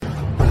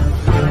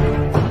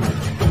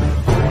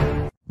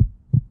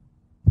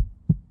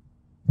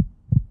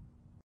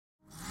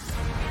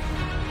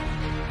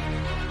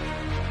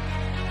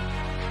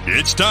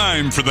It's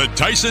time for the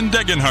Tyson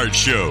Degenhart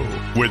Show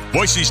with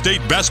Boise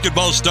State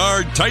basketball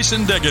star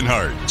Tyson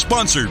Degenhart,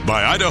 sponsored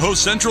by Idaho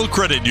Central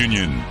Credit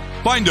Union.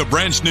 Find a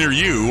branch near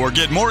you or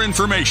get more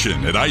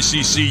information at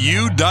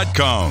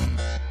iccu.com.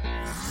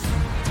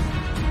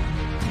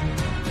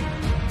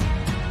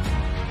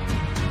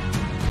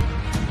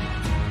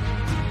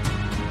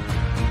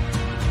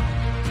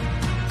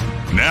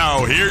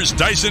 Now, here's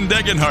Tyson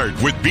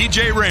Degenhart with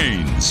BJ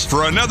Rains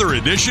for another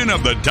edition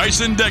of the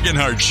Tyson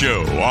Degenhart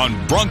Show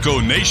on Bronco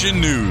Nation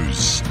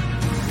News.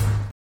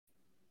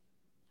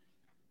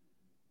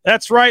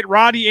 That's right,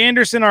 Roddie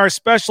Anderson, our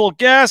special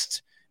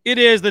guest. It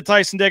is the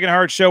Tyson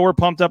Degenhart Show. We're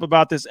pumped up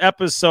about this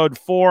episode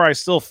 4. I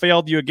still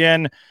failed you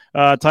again,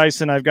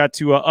 Tyson. I've got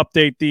to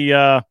update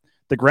the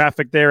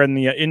graphic there in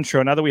the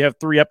intro. Now that we have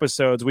 3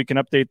 episodes, we can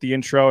update the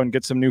intro and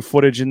get some new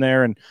footage in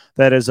there. And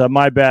that is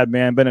my bad,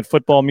 man. Been at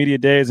football media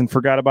days and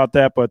forgot about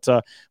that. But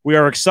we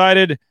are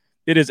excited.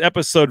 It is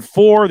episode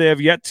 4. They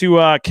have yet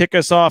to kick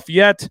us off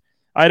yet.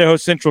 Idaho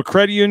Central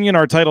Credit Union,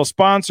 our title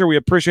sponsor. We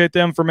appreciate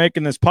them for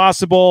making this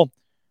possible.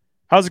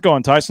 How's it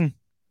going, Tyson?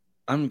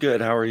 I'm good.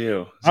 How are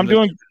you? I'm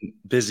doing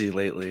busy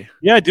lately.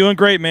 Yeah, doing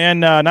great, man.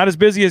 Not as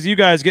busy as you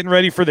guys, getting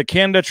ready for the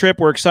Canada trip.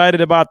 We're excited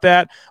about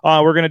that.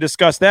 We're going to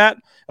discuss that.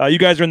 You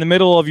guys are in the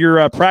middle of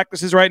your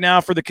practices right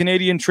now for the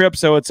Canadian trip,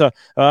 so it's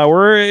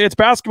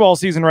basketball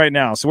season right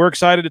now. So we're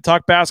excited to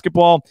talk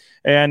basketball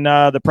and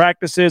the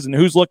practices and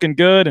who's looking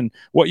good and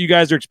what you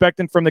guys are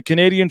expecting from the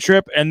Canadian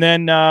trip. And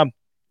then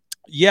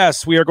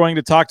yes, we are going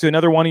to talk to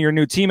another one of your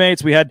new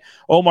teammates. We had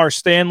Omar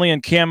Stanley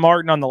and Cam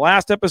Martin on the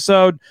last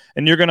episode,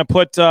 and you're going to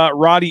put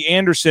Roddie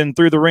Anderson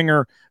through the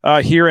ringer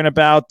here in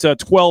about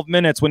 12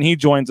 minutes when he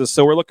joins us.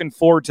 So we're looking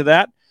forward to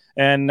that.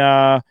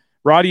 And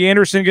Roddie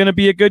Anderson going to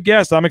be a good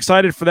guest. I'm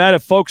excited for that.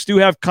 If folks do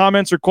have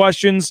comments or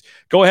questions,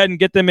 go ahead and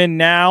get them in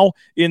now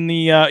in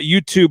the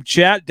YouTube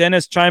chat.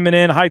 Dennis chiming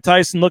in. Hi,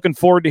 Tyson. Looking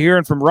forward to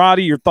hearing from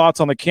Roddie. Your thoughts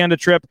on the Canada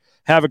trip.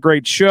 Have a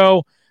great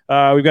show.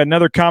 We've got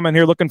another comment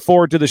here. Looking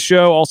forward to the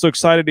show. Also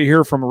excited to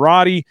hear from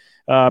Roddie.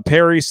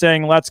 Perry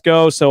saying, let's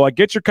go. So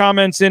get your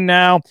comments in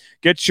now.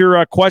 Get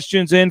your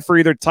questions in for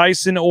either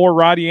Tyson or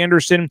Roddie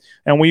Anderson,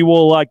 and we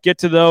will get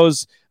to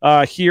those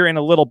here in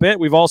a little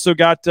bit. We've also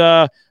got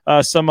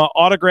some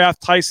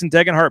autographed Tyson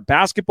Degenhart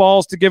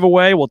basketballs to give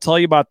away. We'll tell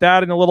you about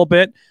that in a little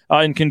bit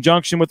in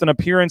conjunction with an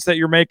appearance that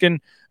you're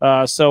making.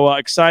 So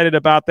excited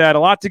about that. A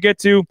lot to get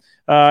to.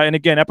 And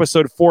again,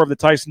 episode 4 of the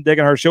Tyson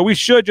Degenhart Show. We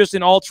should, just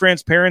in all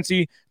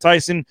transparency,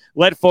 Tyson,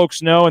 let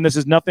folks know, and this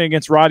is nothing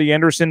against Roddie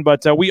Anderson,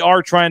 but we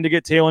are trying to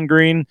get Talon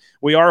Green.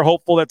 We are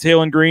hopeful that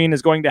Talon Green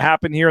is going to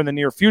happen here in the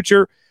near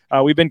future.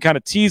 We've been kind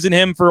of teasing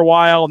him for a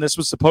while, and this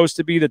was supposed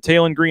to be the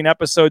Talon Green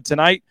episode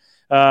tonight.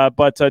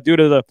 But due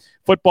to the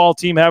football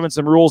team having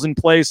some rules in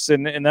place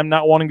and them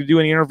not wanting to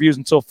do any interviews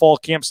until fall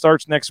camp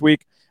starts next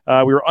week,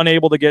 we were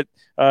unable to get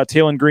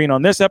Talon Green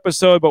on this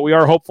episode, but we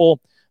are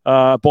hopeful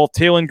both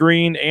Talon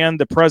Green and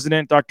the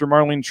president, Dr.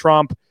 Marlene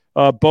Trump,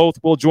 both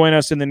will join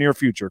us in the near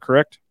future,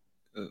 correct?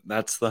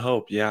 That's the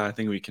hope. Yeah, I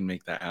think we can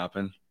make that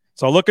happen.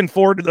 So looking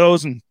forward to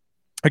those. And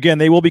again,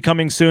 they will be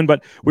coming soon,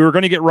 but we were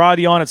going to get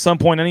Roddie on at some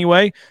point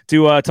anyway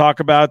to talk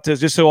about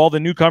just so all the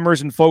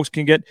newcomers and folks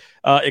can get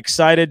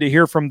excited to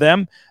hear from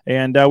them.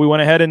 And we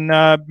went ahead and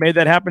made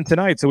that happen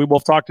tonight. So we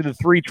will talk to the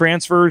 3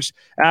 transfers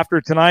after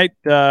tonight.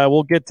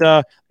 We'll get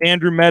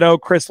Andrew Meadow,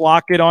 Chris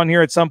Lockett on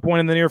here at some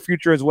point in the near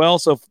future as well.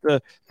 So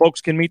the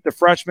folks can meet the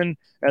freshmen.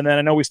 And then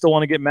I know we still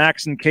want to get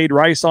Max and Cade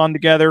Rice on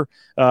together.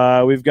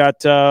 We've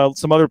got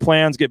some other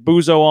plans, get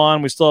Buzo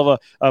on. We still have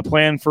a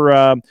plan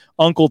for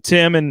Uncle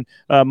Tim and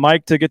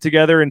Mike to get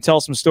together and tell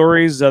some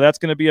stories. That's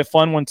going to be a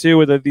fun one too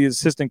with the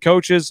assistant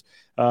coaches.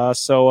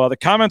 So the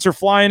comments are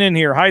flying in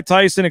here. Hi,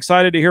 Tyson.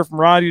 Excited to hear from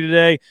Roddie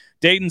today.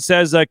 Dayton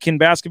says, can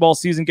basketball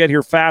season get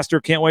here faster?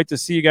 Can't wait to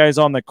see you guys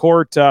on the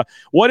court.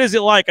 What is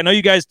it like? I know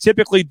you guys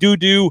typically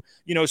do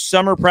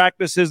summer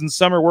practices and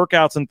summer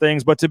workouts and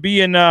things, but to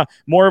be in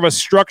more of a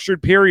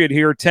structured period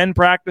here, 10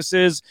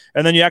 practices,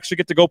 and then you actually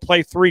get to go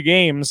play 3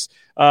 games.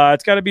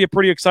 It's got to be a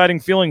pretty exciting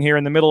feeling here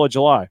in the middle of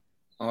July.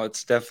 Oh,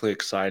 it's definitely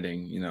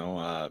exciting.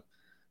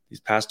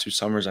 These past 2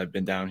 summers I've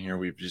been down here,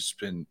 we've just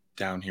been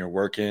down here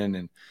working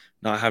and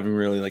not having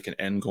really like an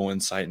end goal in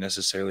sight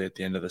necessarily at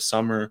the end of the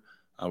summer.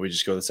 We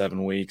just go the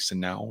 7 weeks, and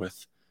now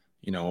with,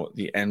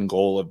 the end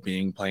goal of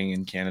playing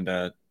in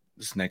Canada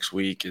this next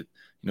week, it,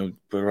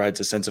 provides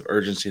a sense of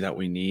urgency that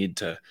we need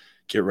to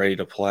get ready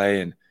to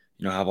play and,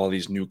 have all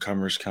these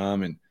newcomers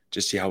come and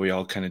just see how we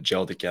all kind of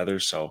gel together.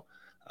 So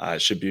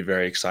it should be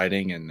very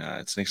exciting, and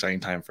it's an exciting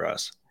time for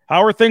us.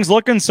 How are things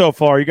looking so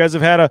far? You guys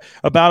have had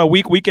about a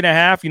week and a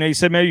half. You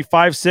said maybe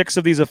 5-6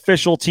 of these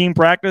official team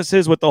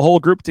practices with the whole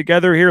group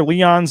together here.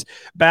 Leon's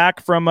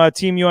back from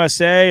Team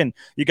USA, and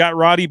you got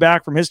Roddie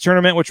back from his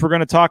tournament, which we're going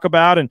to talk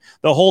about. And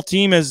the whole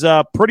team is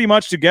pretty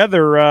much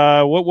together.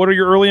 What are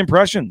your early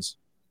impressions?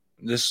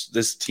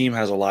 This team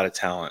has a lot of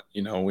talent.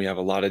 We have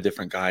a lot of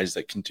different guys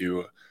that can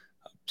do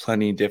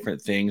plenty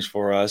different things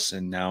for us,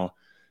 and now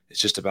it's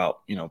just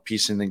about,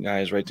 piecing the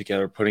guys right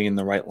together, putting in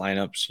the right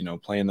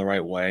lineups, playing the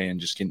right way, and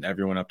just getting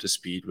everyone up to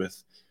speed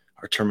with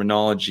our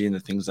terminology and the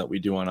things that we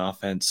do on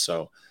offense.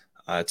 So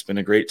it's been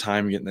a great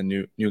time getting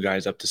the new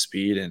guys up to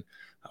speed, and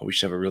we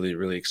should have a really,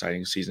 really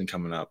exciting season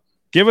coming up.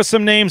 Give us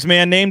some names,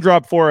 man. Name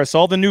drop for us.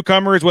 All the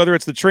newcomers, whether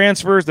it's the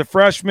transfers, the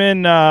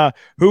freshmen,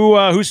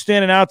 who's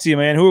standing out to you,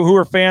 man? Who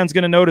are fans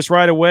going to notice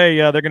right away?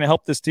 They're going to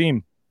help this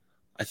team.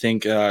 I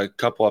think a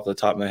couple off the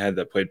top of my head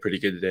that played pretty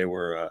good today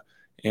were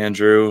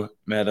Andrew,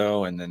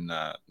 Meadow, and then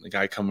the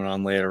guy coming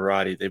on later,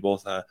 Roddie. They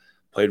both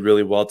played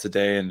really well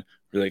today, and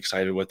really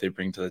excited what they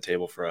bring to the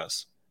table for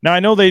us. Now, I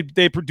know they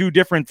do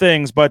different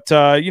things, but,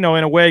 in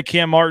a way,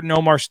 Cam Martin,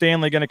 Omar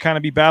Stanley going to kind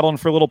of be battling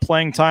for a little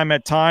playing time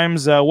at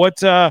times.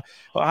 How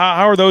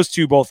are those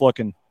two both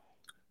looking?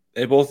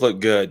 They both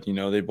look good.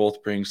 They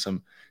both bring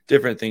some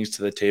different things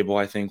to the table.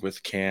 I think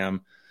with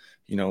Cam,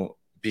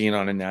 being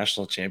on a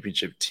national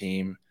championship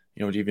team,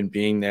 even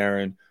being there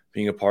and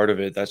being a part of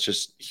it, that's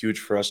just huge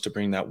for us to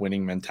bring that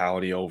winning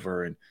mentality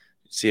over and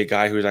see a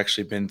guy who's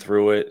actually been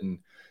through it and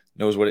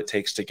knows what it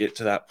takes to get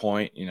to that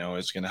point,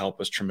 is going to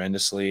help us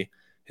tremendously.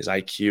 His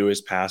IQ,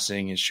 his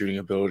passing, his shooting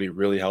ability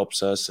really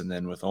helps us. And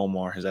then with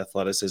Omar, his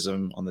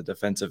athleticism on the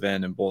defensive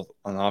end and both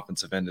on the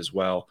offensive end as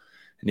well.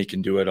 And he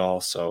can do it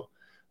all. So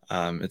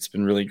it's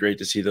been really great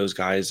to see those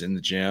guys in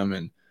the gym,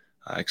 and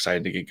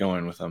excited to get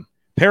going with them.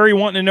 Perry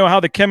wanting to know how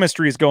the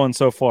chemistry is going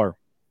so far.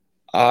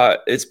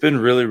 It's been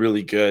really,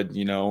 really good.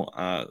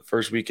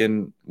 First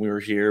weekend we were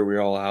here, we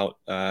were all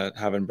out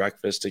having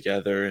breakfast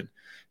together, and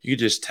you could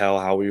just tell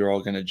how we were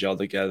all going to gel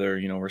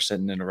together. We're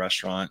sitting in a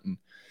restaurant and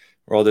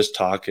we're all just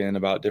talking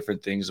about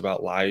different things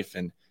about life,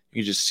 and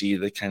you just see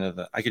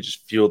I could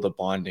just feel the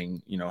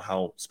bonding,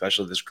 how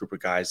special this group of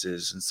guys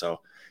is. And so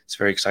it's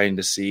very exciting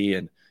to see,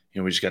 and,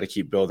 we just got to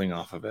keep building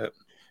off of it.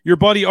 Your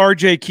buddy,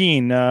 RJ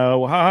Keene,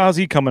 how's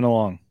he coming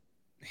along?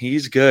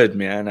 He's good,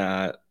 man.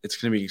 It's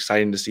going to be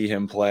exciting to see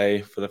him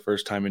play for the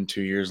first time in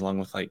 2 years, along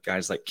with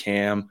guys like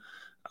Cam.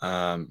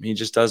 He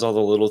just does all the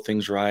little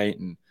things right,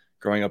 and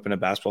growing up in a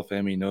basketball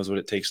family, he knows what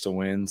it takes to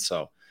win. So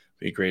it'll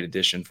be a great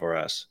addition for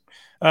us.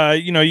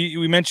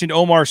 We mentioned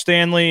Omar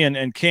Stanley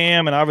and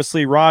Cam and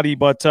obviously Roddie,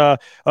 but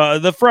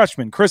the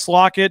freshman, Chris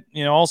Lockett,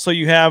 also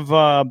you have,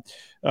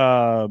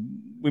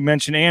 we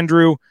mentioned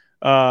Andrew.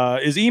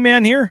 Is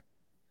E-Man here?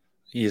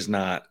 He is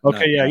not.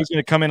 Okay, yeah, he's going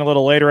to come in a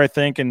little later, I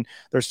think, and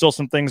there's still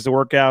some things to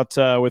work out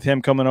with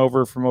him coming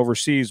over from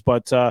overseas.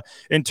 But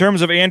in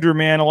terms of Andrew,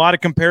 man, a lot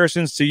of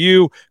comparisons to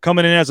you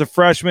coming in as a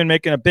freshman,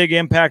 making a big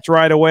impact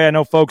right away. I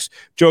know folks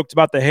joked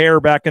about the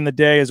hair back in the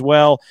day as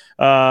well.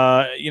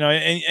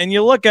 And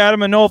you look at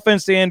him, and no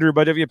offense to Andrew,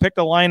 but if you picked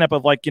a lineup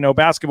of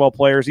basketball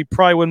players, he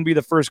probably wouldn't be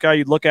the first guy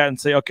you'd look at and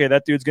say, okay,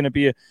 that dude's going to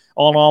be an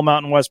all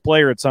Mountain West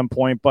player at some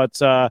point.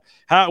 But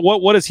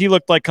what does he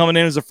look like coming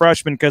in as a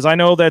freshman? Because I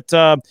know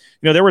that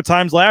there were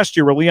times last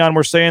year where Leon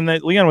was saying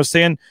that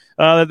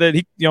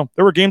he, there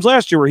were games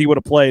last year where he would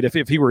have played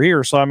if he were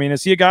here. So, I mean,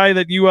 is he a guy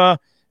that you have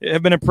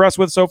been impressed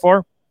with so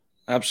far?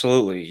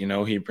 Absolutely.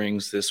 He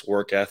brings this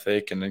work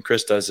ethic, and then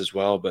Chris does as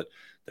well, but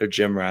they're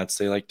gym rats.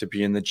 They like to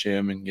be in the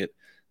gym and get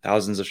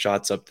thousands of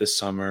shots up this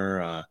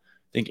summer. I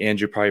think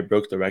Andrew probably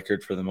broke the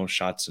record for the most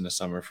shots in the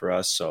summer for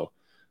us. So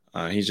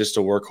he's just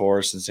a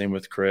workhorse, and same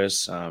with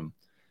Chris.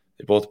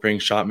 They both bring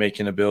shot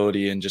making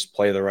ability and just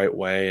play the right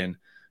way. And,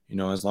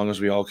 as long as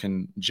we all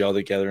can gel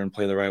together and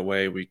play the right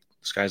way,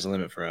 sky's the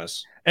limit for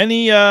us.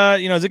 Any,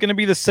 is it going to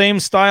be the same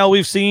style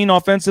we've seen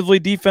offensively,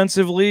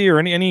 defensively, or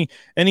any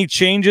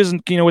changes,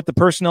 with the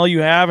personnel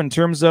you have in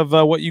terms of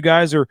what you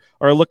guys are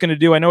looking to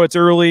do? I know it's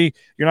early.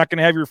 You're not going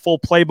to have your full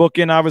playbook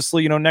in,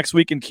 obviously, next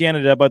week in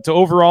Canada, but to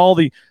overall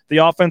the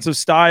offensive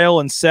style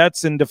and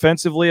sets and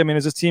defensively, I mean,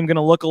 is this team going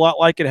to look a lot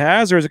like it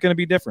has, or is it going to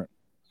be different?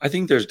 I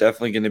think there's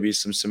definitely going to be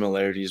some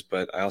similarities,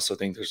 but I also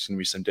think there's going to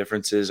be some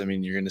differences. I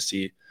mean, you're going to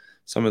see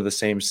some of the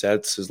same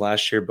sets as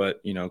last year,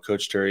 but,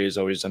 Coach Terry has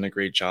always done a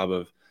great job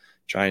of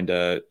trying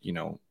to,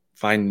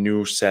 find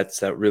new sets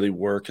that really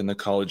work in the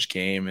college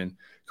game. And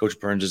Coach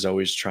Burns is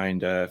always trying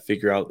to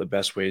figure out the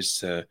best ways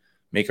to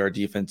make our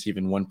defense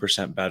even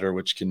 1% better,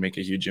 which can make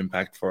a huge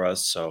impact for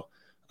us. So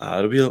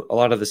it'll be a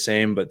lot of the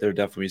same, but there'll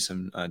definitely be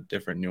some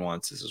different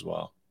nuances as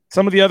well.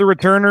 Some of the other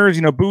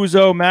returners,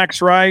 Buzo,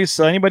 Max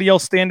Rice, anybody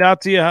else stand out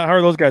to you? How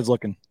are those guys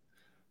looking?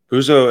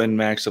 Buzo and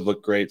Max have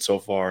looked great so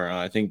far.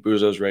 I think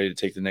Buzo's ready to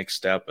take the next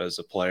step as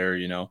a player.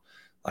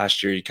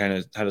 Last year he kind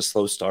of had a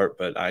slow start,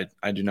 but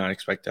I do not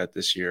expect that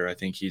this year. I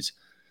think he's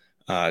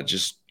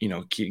he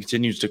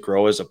continues to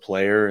grow as a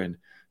player and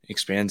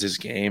expands his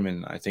game,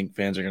 and I think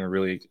fans are going to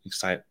really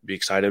be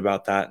excited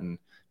about that. And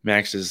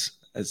Max is,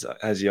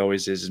 as he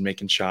always is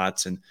making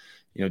shots and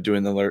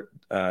doing the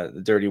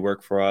dirty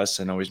work for us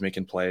and always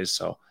making plays.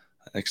 So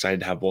I'm excited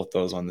to have both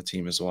those on the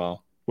team as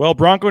well. Well,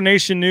 Bronco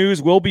Nation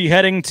News will be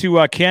heading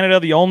to Canada,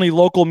 the only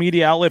local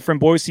media outlet from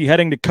Boise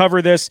heading to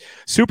cover this.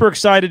 Super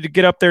excited to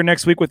get up there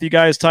next week with you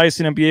guys,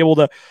 Tyson, and be able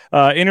to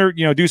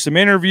do some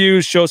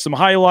interviews, show some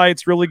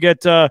highlights, really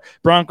get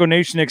Bronco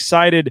Nation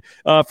excited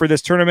for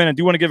this tournament. I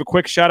do want to give a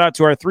quick shout out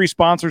to our three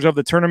sponsors of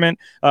the tournament.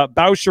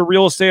 Bauscher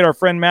Real Estate, our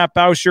friend Matt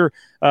Bauscher.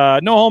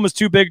 No home is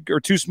too big or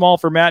too small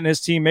for Matt and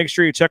his team. Make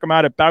sure you check them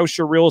out at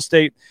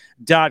BauscherRealEstate.com.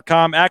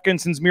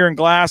 Atkinson's Mirror and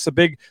Glass, a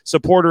big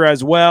supporter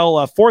as well.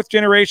 A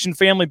fourth-generation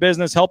family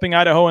business helping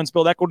Idahoans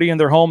build equity in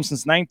their homes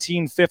since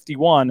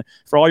 1951.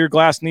 For all your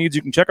glass needs,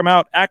 you can check them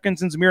out,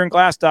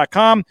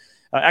 Atkinson'sMirrorandGlass.com.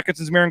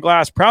 Atkinson's Mirror and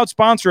Glass, proud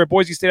sponsor of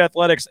Boise State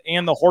Athletics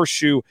and the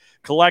Horseshoe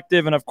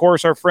Collective. And, of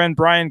course, our friend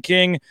Brian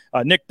King.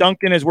 Nick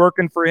Duncan is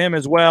working for him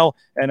as well.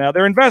 And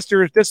they're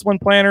investors, discipline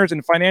planners,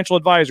 and financial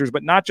advisors,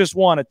 but not just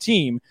one, a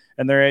team.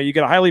 And you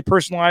get a highly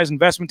personalized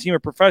investment team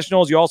of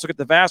professionals. You also get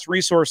the vast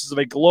resources of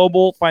a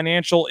global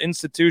financial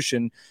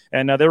institution.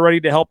 And they're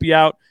ready to help you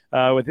out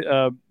with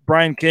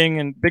Brian King,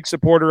 and big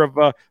supporter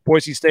of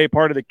Boise State,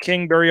 part of the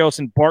King, Barrios,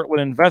 and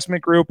Bartlett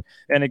Investment Group.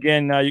 And,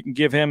 again, you can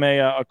give him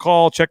a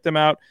call. Check them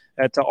out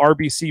at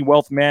RBC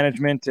Wealth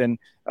Management, and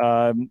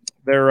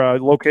they're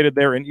located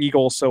there in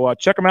Eagle. So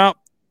check them out.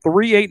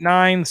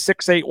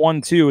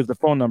 389-6812 is the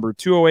phone number,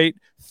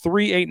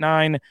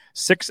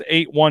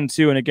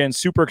 208-389-6812. And, again,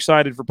 super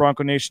excited for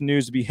Bronco Nation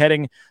News to be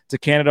heading to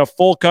Canada.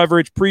 Full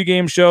coverage,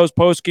 pregame shows,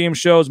 postgame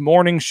shows,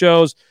 morning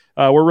shows.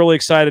 We're really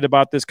excited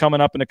about this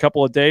coming up in a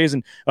couple of days.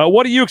 And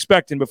what are you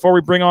expecting before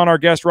we bring on our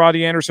guest,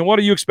 Roddie Anderson? What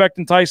are you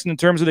expecting, Tyson, in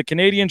terms of the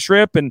Canadian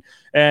trip and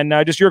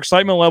just your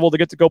excitement level to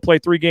get to go play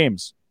 3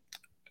 games?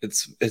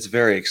 It's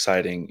very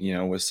exciting,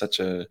 with such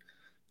a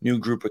new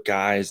group of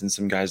guys and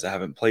some guys that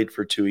haven't played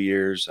for 2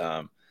 years.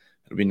 It'll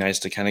be nice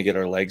to kind of get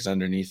our legs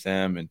underneath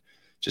them and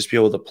just be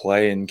able to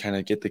play and kind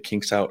of get the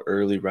kinks out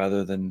early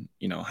rather than,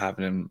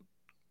 having them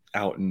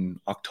out in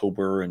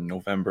October and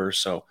November.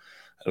 So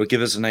it'll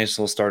give us a nice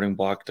little starting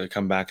block to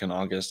come back in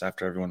August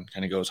after everyone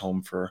kind of goes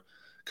home for a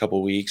couple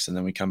of weeks, and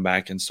then we come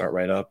back and start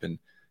right up, and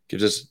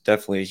gives us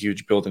definitely a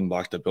huge building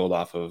block to build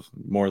off of,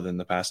 more than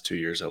the past 2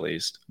 years at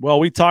least. Well,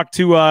 we talked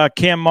to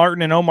Cam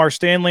Martin and Omar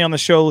Stanley on the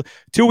show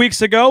 2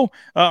 weeks ago.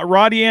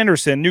 Roddie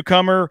Anderson,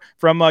 newcomer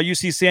from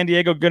UC San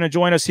Diego, going to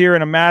join us here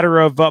in a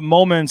matter of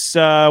moments.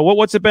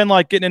 What's it been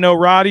like getting to know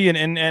Roddie,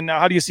 and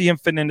how do you see him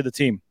fitting into the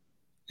team?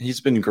 He's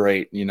been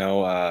great. He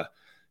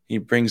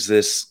brings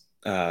this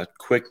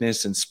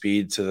quickness and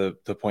speed to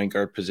the point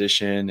guard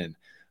position. And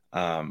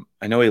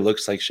I know he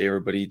looks like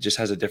Shaver, but he just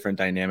has a different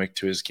dynamic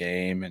to his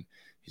game, and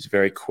he's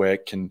very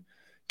quick, can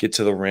get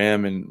to the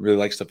rim, and really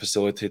likes to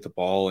facilitate the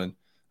ball. And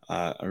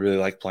I really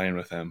like playing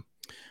with him.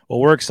 Well,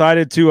 we're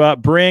excited to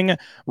bring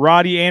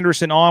Roddie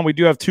Anderson on. We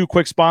do have 2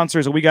 quick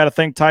sponsors, and we got to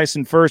thank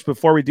Tyson first.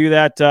 Before we do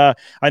that,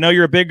 I know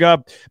you're a big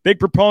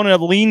proponent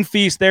of Lean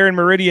Feast there in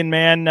Meridian,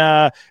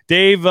 man.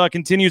 Dave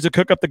continues to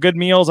cook up the good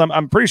meals.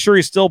 I'm pretty sure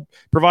he's still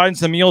providing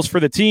some meals for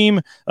the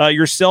team,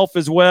 yourself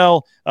as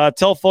well.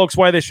 Tell folks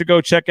why they should go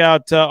check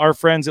out our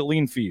friends at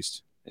Lean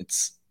Feast.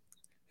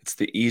 It's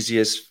the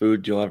easiest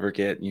food you'll ever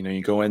get.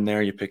 You go in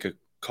there, you pick a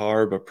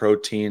carb, a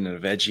protein, and a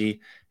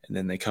veggie, and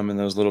then they come in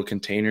those little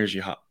containers.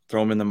 You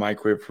throw them in the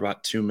microwave for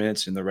about 2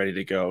 minutes, and they're ready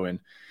to go. And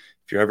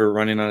if you're ever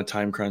running on a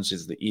time crunch,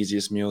 it's the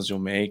easiest meals you'll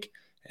make,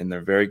 and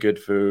they're very good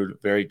food,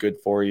 very good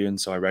for you. And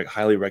so I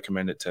highly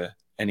recommend it to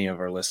any of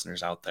our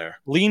listeners out there.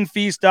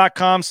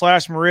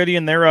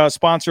 Leanfeast.com/Meridian. They're a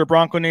sponsor of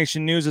Bronco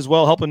Nation News as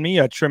well, helping me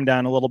trim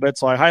down a little bit.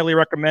 So I highly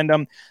recommend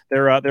them.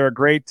 They're a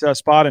great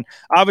spot. And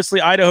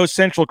obviously Idaho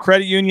Central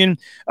Credit Union.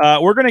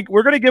 We're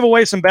gonna give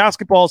away some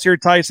basketballs here,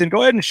 Tyson.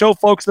 Go ahead and show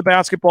folks the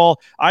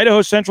basketball.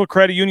 Idaho Central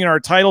Credit Union, our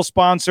title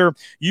sponsor.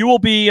 You will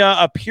be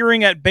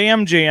appearing at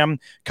BAM Jam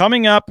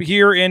coming up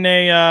here in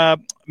a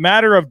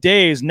matter of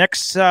days.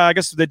 Next, I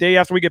guess the day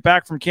after we get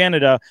back from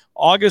Canada,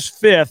 August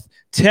 5th.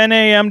 10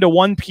 a.m. to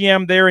 1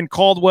 p.m. there in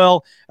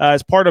Caldwell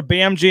as part of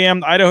BAM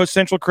Jam, Idaho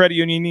Central Credit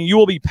Union. You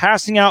will be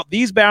passing out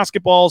these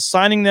basketballs,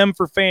 signing them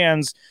for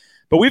fans.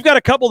 But we've got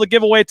a couple to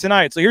give away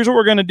tonight. So here's what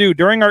we're going to do.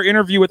 During our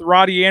interview with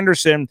Roddie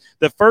Anderson,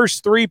 the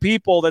first 3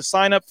 people that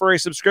sign up for a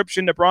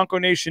subscription to Bronco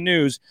Nation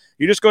News,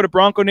 you just go to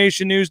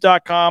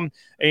bronconationnews.com,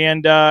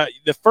 and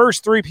the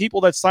first 3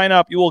 people that sign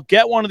up, you will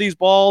get one of these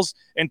balls.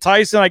 And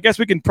Tyson, I guess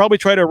we can probably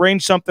try to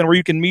arrange something where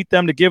you can meet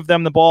them to give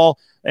them the ball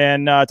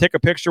and take a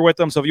picture with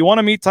them. So if you want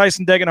to meet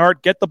Tyson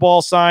Degenhart, get the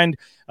ball signed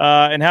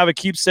and have a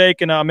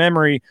keepsake and a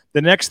memory.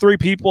 The next 3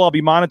 people, I'll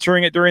be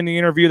monitoring it during the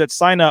interview, that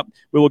sign up.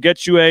 We will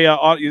get you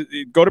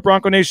go to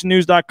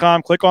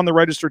bronconationnews.com, click on the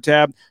register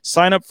tab,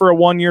 sign up for a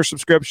 1-year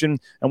subscription,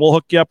 and we'll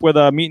hook you up with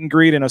a meet and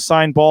greet and a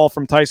signed ball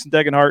from Tyson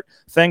Degenhart,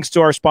 thanks to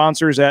our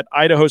sponsors at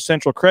Idaho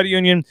Central Credit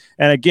Union.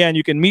 And again,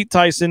 you can meet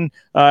Tyson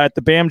at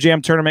the BAM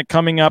Jam tournament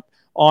coming up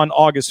on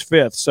August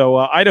 5th. So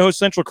Idaho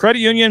Central Credit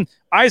Union,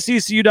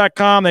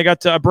 ICCU.com. They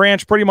got a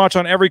branch pretty much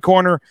on every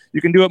corner.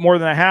 You can do it more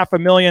than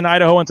 500,000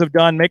 Idahoans have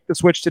done. Make the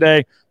switch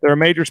today. They're a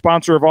major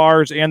sponsor of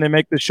ours, and they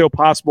make this show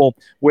possible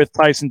with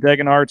Tyson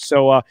Degenhart.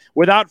 So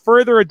without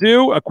further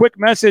ado, a quick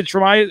message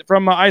from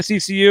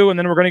ICCU, and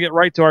then we're going to get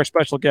right to our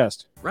special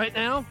guest. Right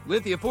now,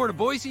 Lithia Ford of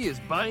Boise is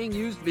buying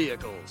used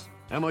vehicles.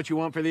 How much you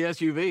want for the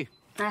SUV?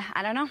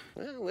 I don't know.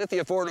 Well,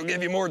 Lithia Ford will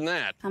give you more than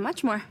that. How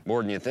much more?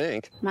 More than you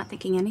think. I'm not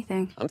thinking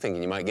anything. I'm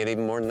thinking you might get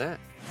even more than that.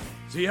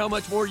 See how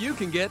much more you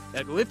can get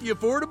at Lithia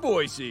Ford of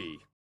Boise.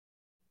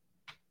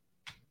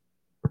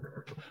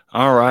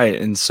 All right,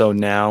 and so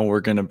now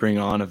we're going to bring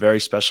on a very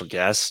special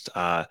guest.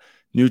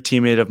 new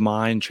teammate of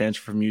mine,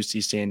 transferred from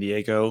UC San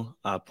Diego,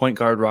 point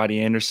guard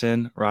Roddie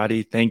Anderson.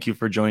 Roddie, thank you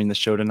for joining the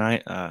show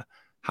tonight.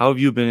 How have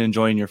you been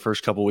enjoying your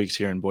first couple weeks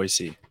here in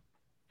Boise?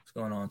 What's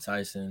going on,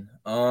 Tyson?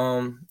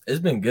 It's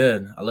been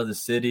good. I love the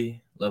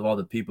city, love all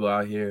the people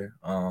out here.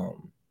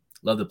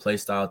 Love the play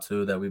style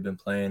too that we've been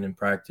playing in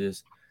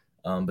practice.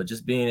 But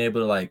just being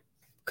able to like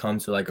come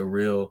to like a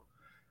real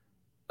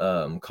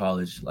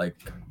college,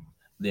 like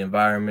the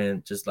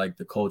environment, just like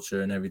the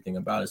culture and everything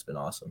about it's been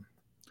awesome.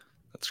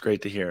 That's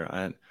great to hear.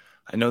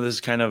 I know this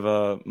is kind of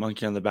a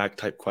monkey on the back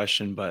type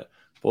question, but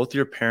both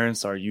your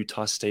parents are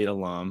Utah State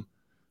alum.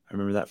 I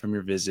remember that from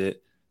your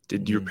visit.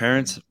 Did your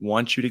parents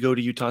want you to go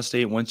to Utah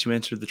State once you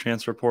entered the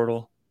transfer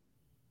portal?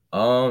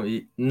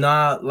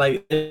 Not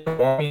like it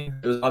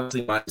was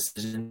obviously my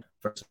decision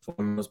first and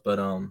foremost, but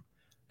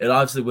it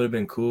obviously would have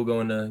been cool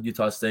going to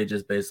Utah State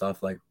just based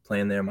off like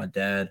playing there. My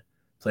dad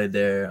played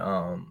there.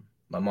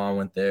 My mom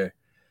went there,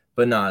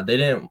 but nah, they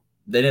didn't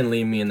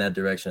lead me in that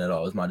direction at all.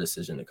 It was my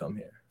decision to come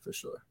here for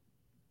sure.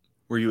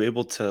 Were you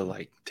able to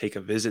like take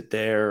a visit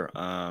there?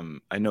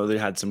 I know they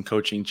had some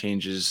coaching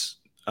changes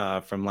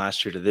from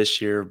last year to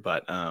this year,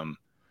 but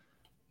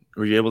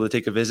were you able to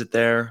take a visit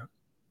there?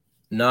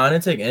 No, I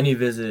didn't take any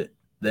visit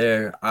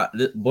there.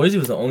 Boise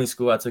was the only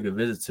school I took a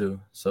visit to.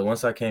 So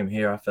once I came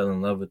here, I fell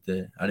in love with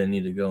it. I didn't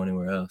need to go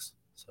anywhere else.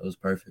 So it was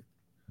perfect.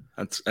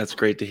 That's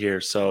great to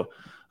hear. So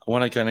I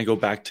want to kind of go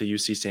back to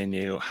UC San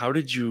Diego. How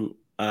did you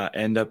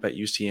end up at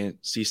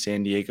UC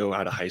San Diego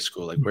out of high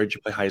school? Like, where did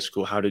you play high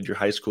school? How did your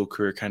high school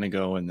career kind of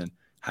go? And then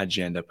how did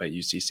you end up at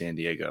UC San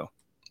Diego?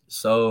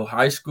 So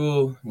high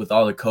school, with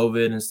all the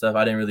COVID and stuff,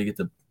 I didn't really get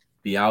to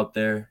be out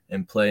there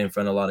and play in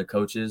front of a lot of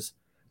coaches.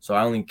 So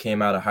I only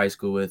came out of high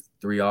school with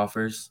 3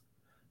 offers.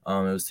 It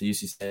was to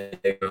UC San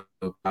Diego,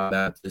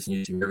 Baptist, and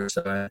UC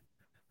Riverside.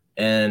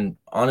 And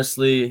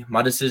honestly,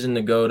 my decision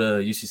to go to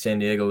UC San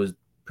Diego was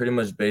pretty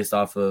much based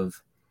off of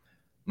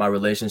my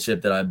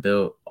relationship that I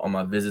built on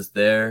my visits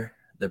there,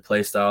 the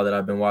play style that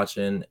I've been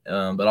watching,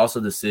 but also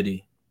the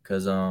city,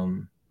 because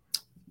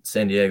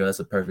San Diego, that's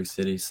a perfect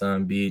city,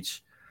 sun,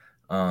 beach.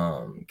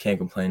 Can't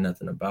complain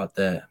nothing about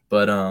that.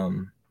 But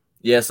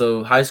yeah,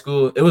 so high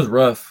school, it was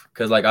rough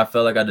because like I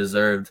felt like I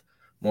deserved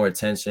more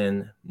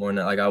attention, more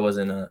than like I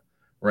wasn't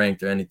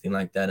ranked or anything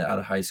like that out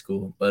of high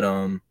school. But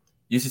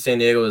UC San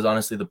Diego is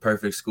honestly the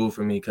perfect school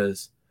for me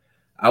because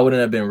I wouldn't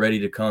have been ready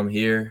to come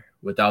here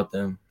without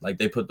them. Like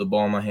they put the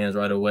ball in my hands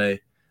right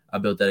away. I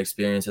built that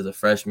experience as a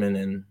freshman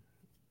and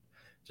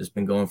just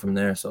been going from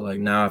there. So like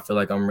now I feel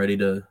like I'm ready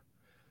to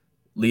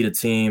lead a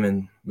team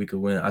and we could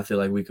win. I feel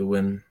like we could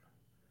win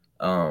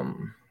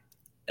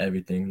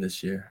everything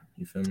this year.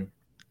 You feel me?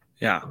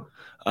 Yeah.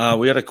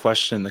 We had a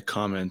question in the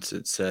comments.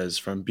 It says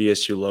from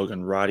BSU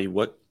Logan, Roddie,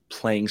 what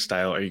playing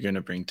style are you going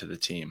to bring to the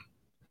team?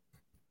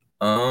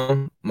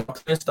 My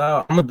playing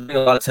style, I'm going to bring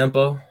a lot of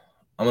tempo.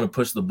 I'm going to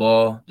push the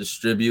ball,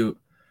 distribute.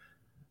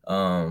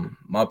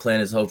 My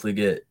plan is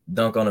hopefully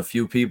dunk on a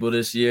few people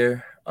this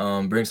year,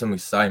 bring some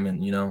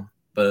excitement, you know.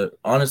 But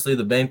honestly,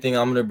 the main thing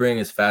I'm going to bring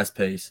is fast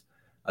pace.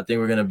 I think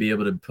we're going to be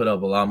able to put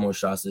up a lot more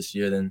shots this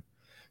year than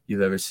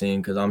you've ever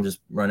seen because I'm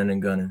just running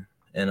and gunning,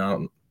 and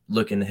I'm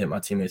looking to hit my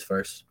teammates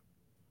first.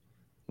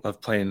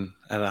 Love playing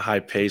at a high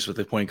pace with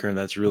a point guard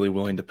that's really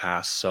willing to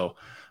pass. So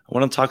I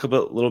want to talk a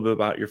little bit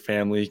about your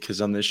family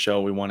because on this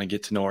show we want to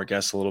get to know our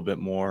guests a little bit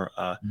more.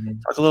 Talk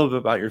a little bit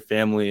about your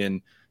family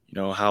and, you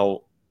know,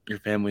 how your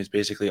family is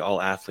basically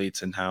all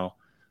athletes and how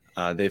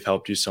they've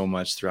helped you so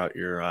much throughout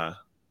your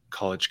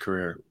college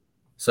career.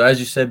 So as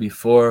you said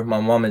before, my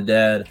mom and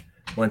dad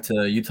went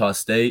to Utah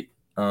State.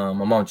 My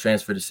mom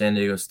transferred to San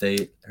Diego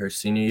State her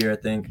senior year, I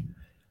think.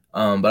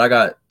 But I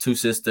got 2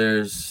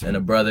 sisters and a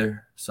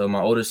brother. So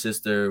my older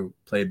sister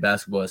played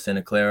basketball at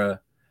Santa Clara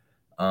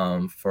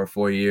for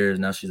 4 years.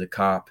 Now she's a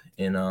cop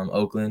in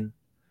Oakland.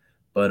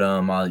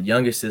 But my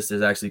youngest sister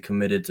is actually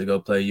committed to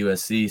go play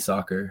USC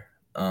soccer.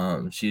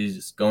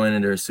 She's going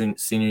into her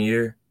senior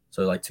year.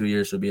 So like 2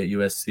 years she'll be at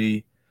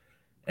USC.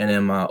 And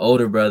then my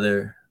older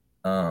brother,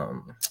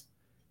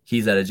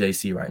 he's at a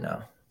JC right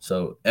now.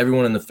 So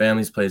everyone in the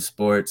families plays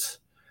sports.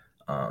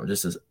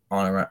 Just as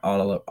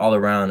all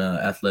around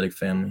athletic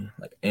family,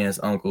 like aunts,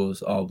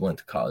 uncles, all went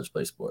to college,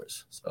 play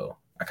sports. So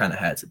I kind of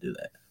had to do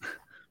that.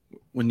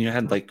 When you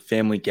had like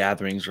family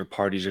gatherings or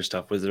parties or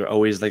stuff, was there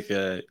always like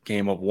a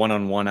game of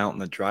one-on-one out in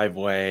the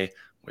driveway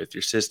with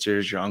your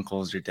sisters, your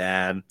uncles, your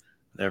dad? Were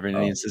there ever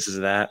any instances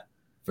of that?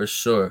 For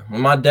sure.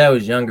 When my dad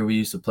was younger, we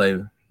used to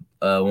play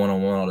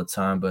one-on-one all the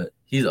time, but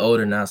he's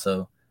older now,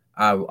 so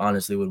I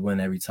honestly would win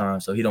every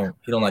time. So he don't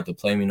like to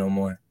play me no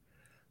more.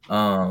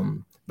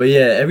 But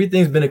yeah,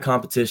 everything's been a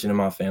competition in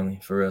my family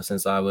for real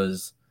since I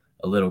was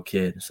a little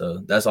kid. So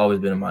that's always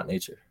been in my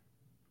nature.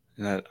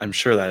 And I'm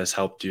sure that has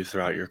helped you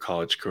throughout your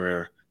college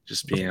career,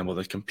 just being able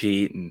to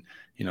compete and,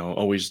 you know,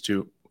 always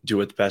do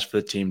what's best for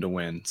the team to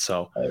win.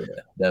 So yeah,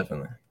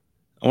 definitely.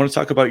 I want to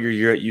talk about your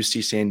year at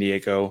UC San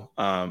Diego.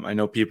 I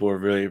know people were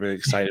really, really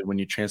excited when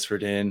you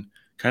transferred in.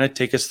 Kind of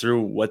take us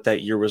through what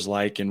that year was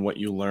like and what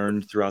you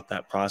learned throughout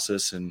that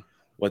process and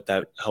what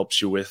that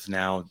helps you with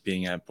now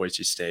being at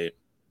Boise State.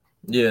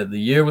 Yeah, the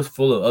year was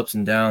full of ups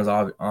and downs,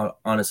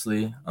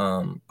 honestly.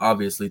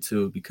 Obviously,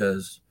 too,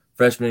 because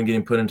freshmen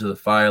getting put into the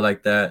fire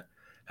like that,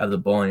 have the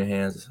ball in your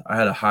hands. I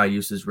had a high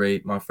usage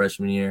rate my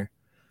freshman year.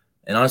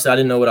 And honestly, I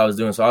didn't know what I was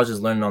doing, so I was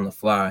just learning on the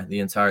fly the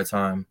entire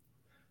time.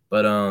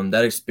 But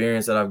that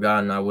experience that I've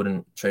gotten, I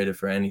wouldn't trade it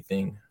for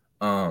anything.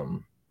 I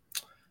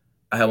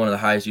had one of the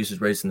highest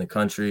usage rates in the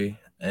country,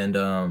 and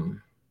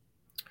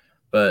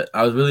but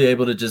I was really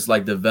able to just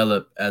like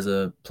develop as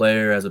a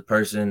player, as a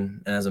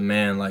person, and as a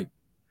man, like,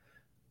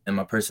 and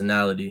my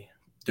personality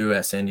through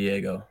at San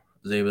Diego. I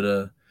was able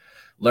to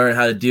learn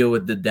how to deal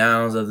with the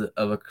downs of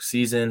a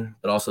season,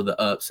 but also the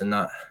ups, and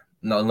not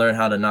learn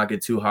how to not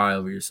get too high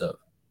over yourself.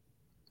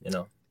 You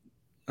know,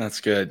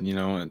 That's good.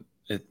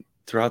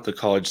 Throughout the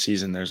college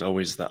season, there's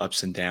always the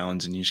ups and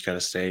downs, and you just got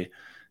to stay,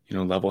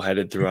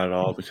 level-headed throughout it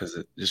all because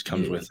it just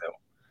comes with it.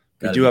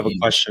 We do have a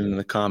question in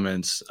the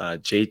comments.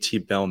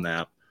 JT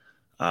Belknap,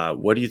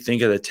 what do you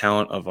think of the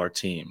talent of our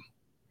team?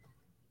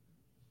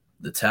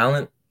 The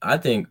talent, I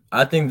think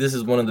this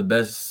is one of the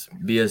best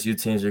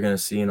BSU teams you're gonna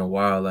see in a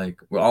while. Like,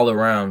 we're all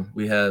around.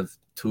 We have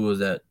tools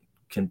that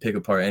can pick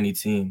apart any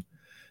team.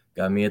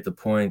 Got me at the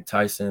point,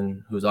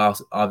 Tyson, who's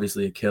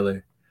obviously a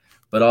killer,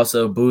 but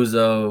also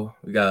Buzo.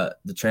 We got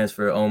the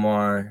transfer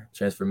Omar,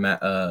 transfer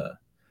Matt,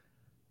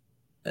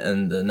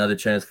 and another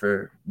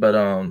transfer. But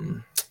I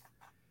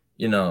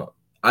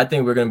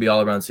think we're gonna be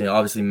all around team.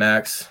 Obviously,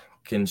 Max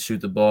can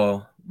shoot the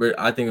ball.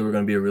 I think we're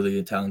gonna be a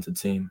really talented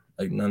team,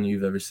 like none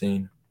you've ever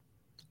seen.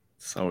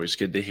 It's always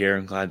good to hear.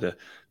 I'm glad the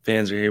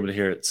fans are able to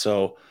hear it.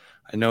 So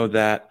I know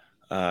that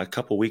a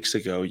couple weeks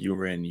ago you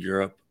were in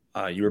Europe.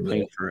 You were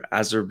playing for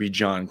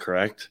Azerbaijan,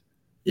 correct?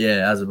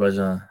 Yeah,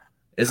 Azerbaijan.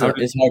 It's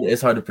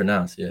hard to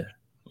pronounce. Yeah.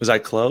 Was I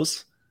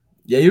close?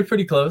 Yeah, you're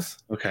pretty close.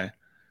 Okay.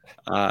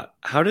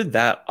 How did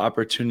that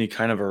opportunity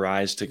kind of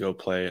arise to go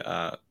play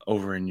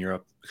over in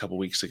Europe a couple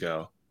weeks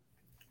ago?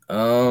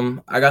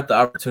 I got the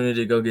opportunity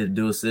to go get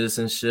dual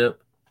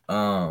citizenship,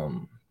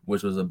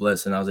 which was a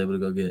blessing. I was able to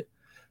go get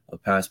a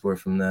passport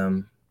from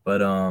them.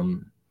 But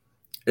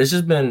it's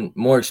just been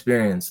more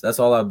experience. That's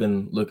all I've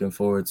been looking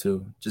forward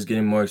to, just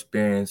getting more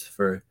experience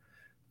for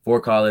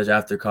college,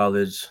 after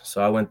college.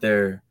 So I went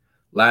there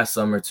last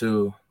summer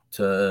too,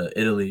 to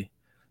Italy,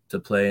 to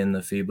play in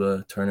the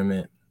FIBA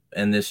tournament,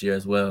 and this year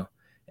as well.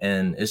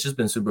 And it's just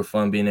been super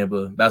fun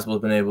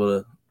basketball's been able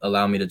to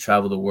allow me to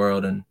travel the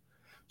world and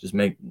just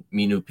meet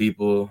new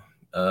people,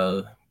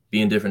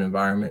 be in different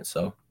environments.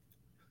 So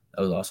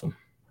that was awesome.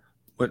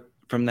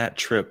 From that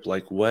trip,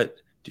 like, what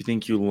do you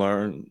think you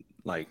learned?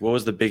 Like, what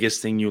was the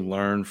biggest thing you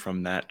learned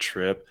from that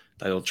trip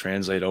that'll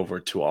translate over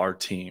to our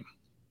team?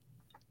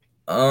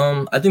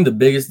 I think the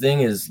biggest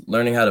thing is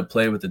learning how to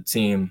play with the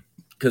team,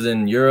 because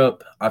in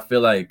Europe, I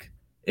feel like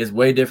it's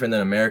way different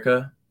than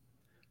America.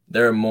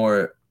 They're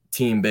more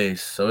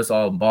team-based, so it's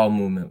all ball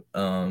movement,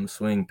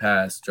 swing,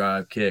 pass,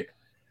 drive, kick.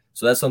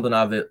 So that's something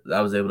I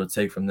was able to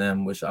take from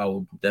them, which I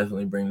will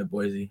definitely bring to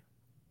Boise.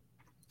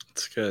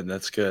 That's good.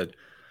 That's good.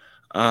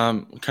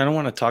 Kind of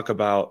want to talk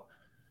about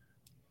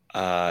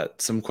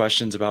some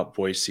questions about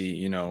Boise.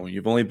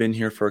 You've only been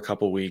here for a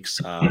couple weeks.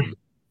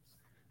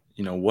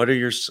 What are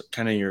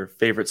your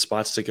favorite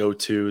spots to go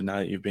to now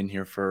that you've been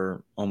here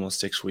for almost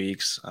 6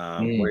 weeks? What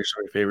are your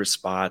favorite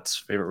spots,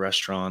 favorite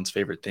restaurants,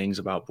 favorite things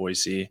about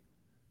Boise?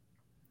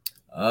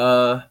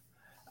 I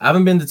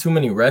haven't been to too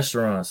many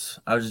restaurants.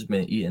 I've just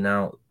been eating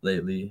out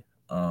lately.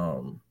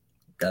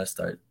 Gotta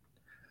start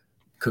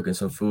cooking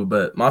some food.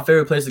 But my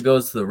favorite place to go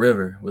is to the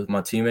river with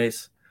my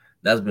teammates.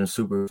 That's been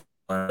super fun.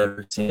 I've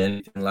never seen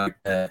anything like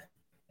that.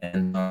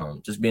 And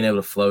just being able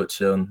to float,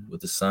 chilling with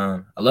the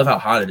sun. I love how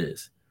hot it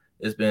is.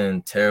 It's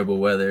been terrible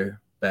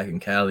weather back in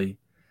Cali,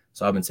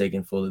 so I've been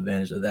taking full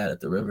advantage of that at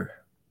the river.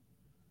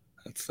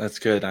 That's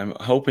good. I'm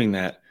hoping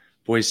that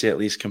Boise at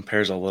least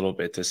compares a little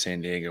bit to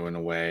San Diego in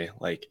a way.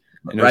 Like,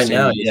 right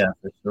now, yeah,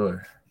 for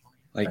sure.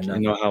 Like,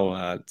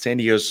 how San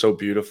Diego is so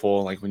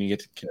beautiful. Like, when you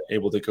get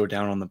able to go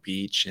down on the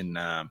beach and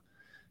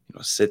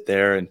sit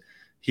there, and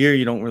here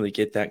you don't really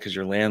get that because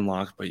you're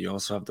landlocked, but you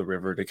also have the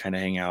river to kind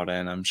of hang out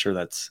in. I'm sure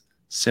that's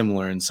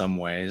similar in some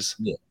ways.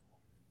 Yeah,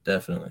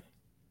 definitely.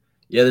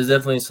 Yeah, there's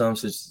definitely some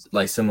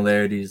like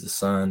similarities, the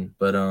sun,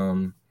 but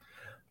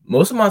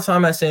most of my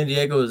time at San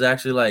Diego was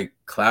actually like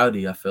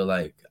cloudy. I feel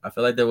like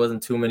there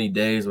wasn't too many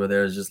days where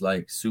there was just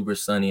like super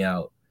sunny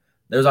out.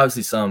 There's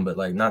obviously some, but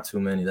like not too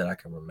many that I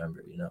can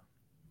remember,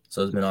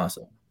 So it's been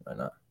awesome right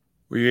now.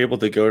 Were you able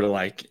to go to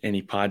like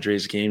any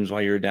Padres games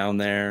while you were down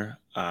there?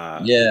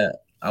 Yeah,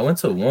 I went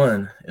to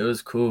one. It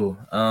was cool.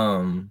 I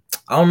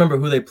don't remember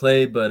who they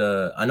played,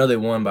 but I know they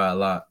won by a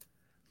lot.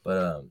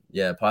 But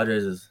yeah,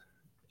 Padres is.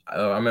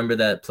 I remember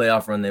that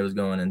playoff run they was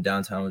going, and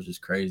downtown was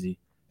just crazy.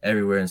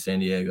 Everywhere in San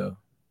Diego,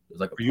 it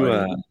was like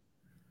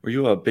Were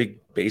you a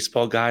big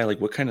baseball guy? Like,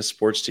 what kind of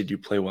sports did you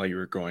play while you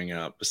were growing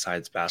up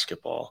besides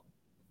basketball?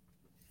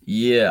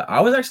 Yeah,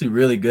 I was actually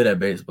really good at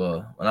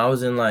baseball when I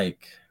was in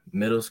like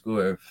middle school,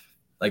 or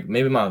like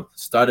maybe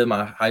started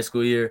my high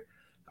school year.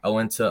 I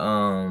went to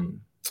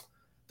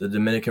the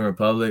Dominican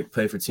Republic,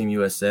 played for Team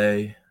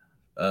USA.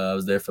 I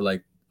was there for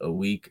like a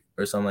week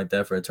or something like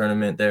that for a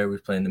tournament there. We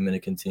were playing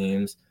Dominican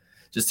teams,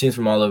 just teams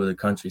from all over the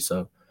country.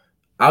 So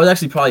I was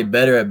actually probably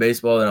better at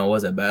baseball than I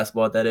was at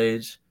basketball at that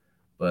age,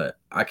 but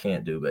I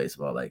can't do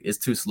baseball. Like, it's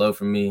too slow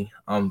for me.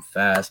 I'm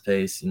fast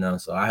paced,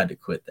 so I had to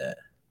quit that.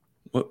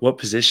 What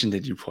position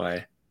did you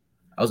play?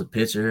 I was a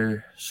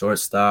pitcher,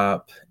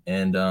 shortstop,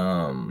 and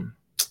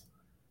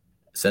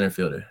center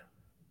fielder.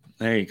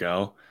 There you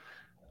go.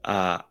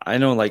 I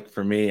know, like,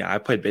 for me, I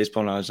played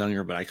baseball when I was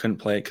younger, but I couldn't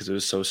play it because it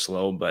was so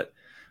slow. But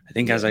I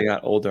think as I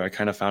got older, I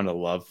kind of found a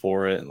love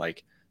for it.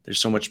 Like, there's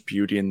so much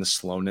beauty in the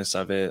slowness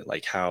of it.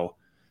 Like how,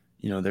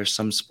 there's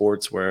some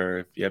sports where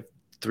if you have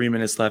 3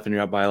 minutes left and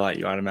you're up by a lot,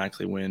 you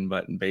automatically win.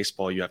 But in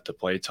baseball, you have to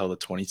play till the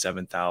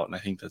 27th out. And I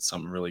think that's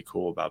something really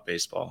cool about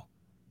baseball.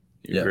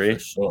 You agree? For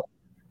sure.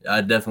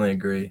 I definitely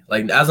agree.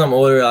 Like, as I'm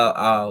older,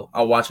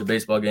 I'll watch a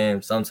baseball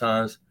game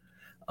sometimes.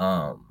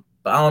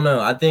 But I don't know.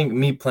 I think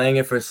me playing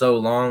it for so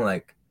long,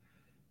 like,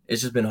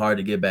 it's just been hard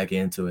to get back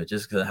into it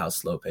just because of how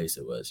slow paced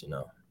it was,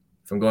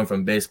 From going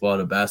from baseball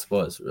to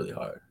basketball, it's really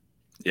hard.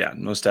 Yeah,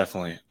 most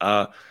definitely.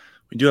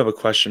 We do have a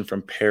question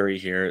from Perry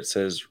here. It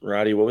says,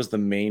 Roddie, what was the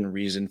main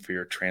reason for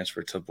your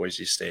transfer to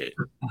Boise State?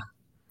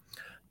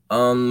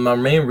 My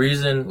main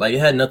reason, like, it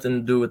had nothing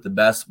to do with the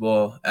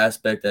basketball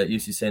aspect at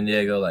UC San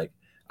Diego. Like,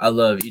 I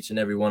love each and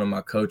every one of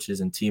my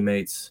coaches and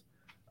teammates.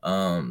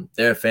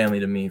 They're a family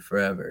to me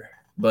forever.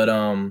 But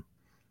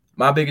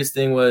my biggest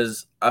thing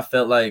was I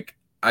felt like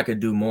I could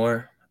do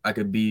more. I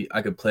could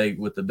play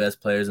with the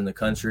best players in the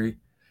country,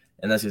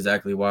 and that's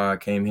exactly why I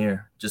came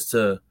here, just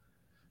to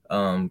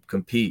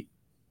compete.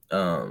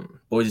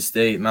 Boise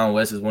State, Mountain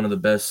West is one of the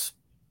best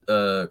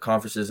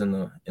conferences in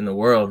the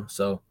world.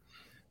 So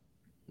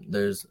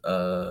there's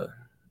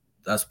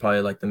that's probably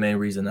like the main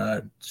reason that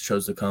I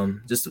chose to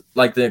come. Just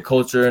like the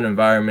culture and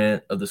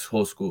environment of this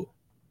whole school.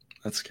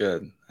 That's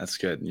good.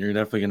 You're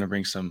definitely going to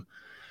bring some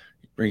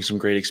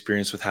great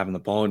experience with having the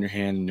ball in your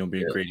hand, and you'll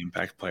be a great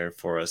impact player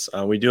for us.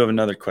 We do have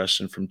another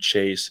question from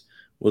Chase.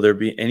 Will there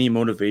be any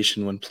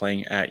motivation when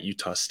playing at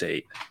Utah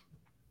State?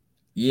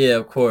 Yeah,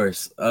 of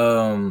course.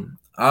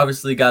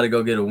 Obviously got to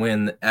go get a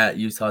win at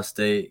Utah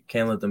State.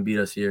 Can't let them beat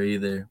us here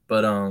either.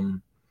 But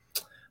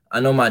I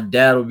know my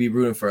dad will be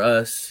rooting for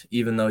us,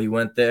 even though he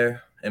went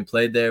there and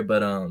played there.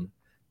 But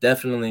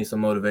definitely some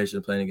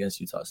motivation playing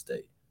against Utah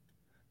State.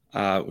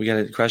 We got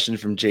a question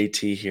from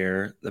JT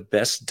here. The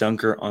best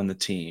dunker on the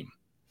team?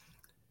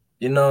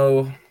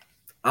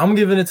 I'm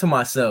giving it to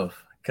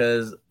myself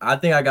because I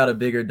think I got a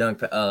bigger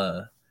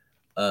better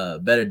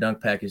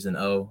dunk package than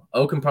O.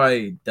 O can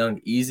probably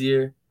dunk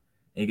easier and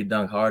he can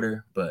dunk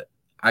harder, but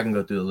I can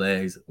go through the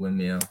legs,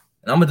 windmill.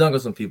 And I'm going to dunk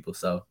on some people,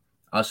 so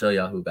I'll show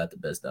y'all who got the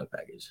best dunk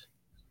package.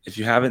 If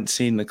you haven't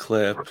seen the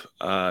clip,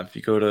 if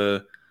you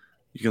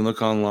can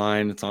look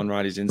online. It's on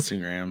Roddie's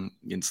Instagram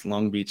against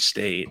Long Beach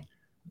State.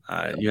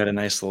 You had a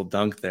nice little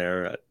dunk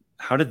there.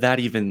 How did that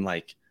even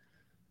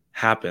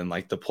happen?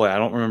 Like the play, I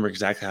don't remember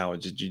exactly how.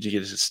 Did you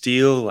get a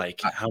steal?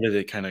 Like, how did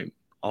it kind of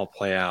all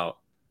play out?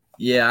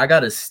 Yeah, I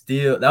got a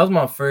steal. That was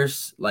my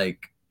first, not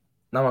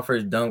my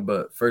first dunk,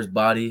 but first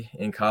body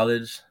in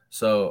college.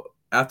 So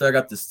after I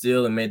got the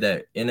steal and made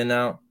that in and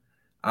out,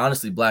 I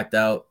honestly blacked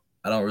out.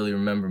 I don't really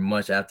remember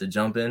much after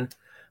jumping,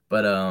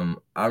 but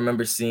I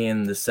remember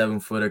seeing the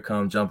 7-footer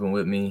come jumping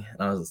with me,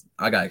 and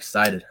I got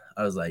excited.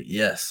 I was like,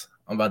 yes,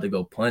 I'm about to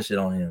go punch it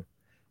on him.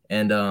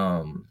 And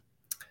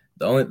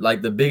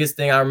the biggest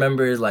thing I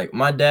remember is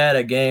my dad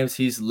at games,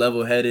 he's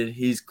level-headed,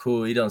 he's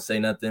cool, he don't say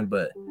nothing,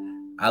 but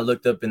I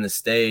looked up in the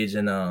stage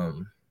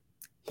and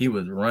he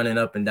was running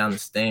up and down the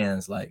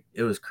stands,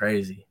 it was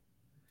crazy.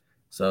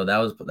 So that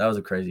was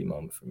a crazy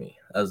moment for me.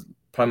 That was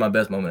probably my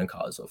best moment in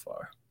college so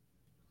far.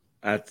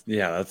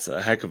 That's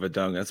a heck of a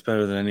dunk. That's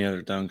better than any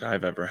other dunk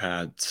I've ever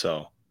had.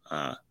 So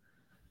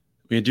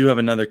we do have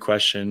another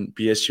question.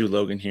 BSU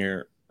Logan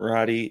here.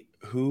 Roddie,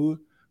 who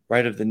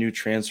right of the new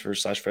transfer /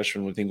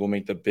 freshman would think will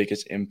make the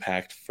biggest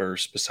impact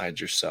first besides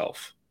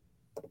yourself?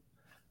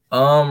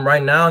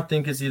 Right now I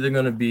think it's either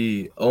going to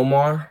be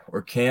Omar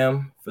or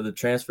Cam for the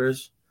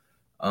transfers.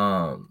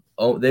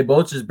 They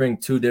both just bring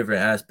two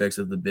different aspects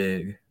of the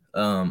big.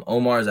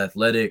 Omar is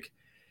athletic.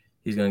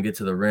 He's going to get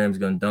to the rim. He's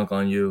going to dunk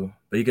on you.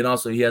 But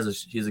he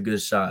has a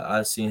good shot.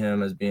 I see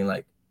him as being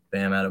like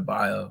Bam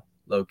Adebayo,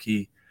 low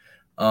key.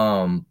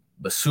 But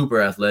super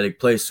athletic,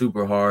 plays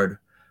super hard.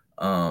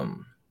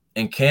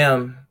 And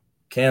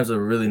Cam's a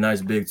really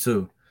nice big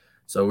too.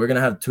 So we're going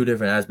to have two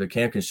different aspects.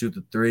 Cam can shoot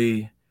the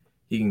three.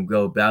 He can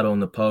go battle in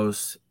the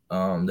post.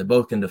 They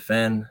both can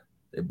defend.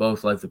 They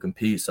both like to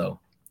compete. So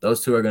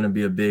those two are going to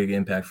be a big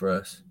impact for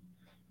us.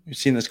 We've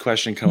seen this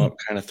question come up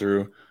kind of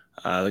through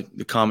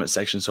the comment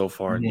section so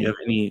far. Do you have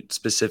any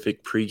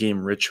specific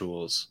pregame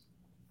rituals?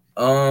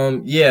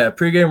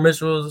 Pregame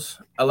rituals.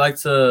 I like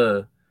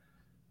to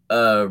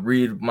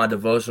read my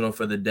devotional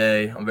for the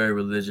day. I'm very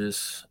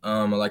religious.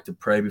 I like to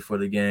pray before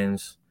the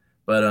games,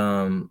 but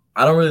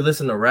I don't really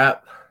listen to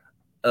rap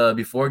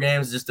before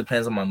games. It just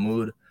depends on my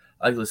mood.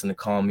 I like to listen to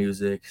calm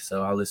music,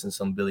 so I'll listen to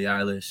some Billie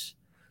Eilish,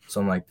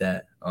 something like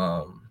that.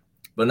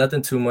 But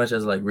nothing too much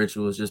as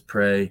rituals. Just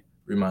pray,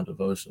 read my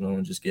devotional,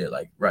 and just get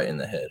like right in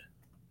the head.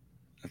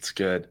 That's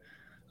good.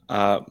 We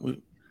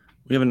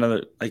have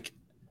another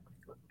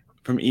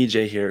from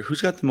EJ here.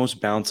 Who's got the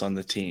most bounce on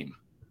the team?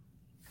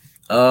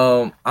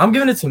 I'm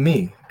giving it to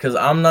me because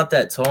I'm not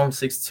that tall. I'm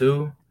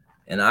 6'2",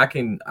 and I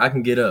can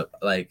get up.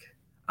 Like,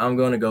 I'm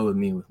going to go with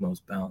me with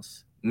most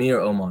bounce. Me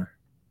or Omar.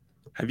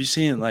 Have you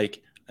seen, I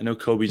know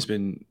Kobe's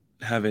been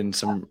having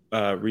some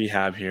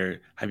rehab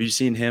here. Have you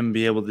seen him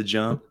be able to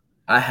jump?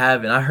 I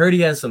haven't. I heard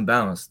he has some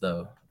bounce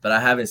though, but I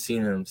haven't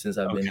seen him since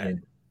I've been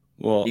here.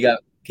 Well, can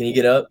he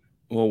get up?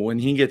 Well, when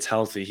he gets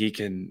healthy, he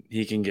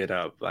can get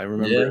up. I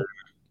remember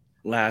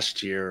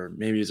last year,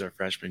 maybe he's our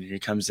freshman year, he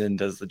comes in,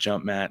 does the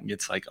jump mat, and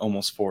gets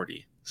almost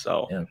 40.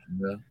 So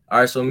all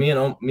right, so me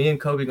and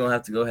Kobe gonna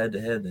have to go head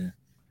to head then.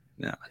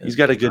 Yeah, he's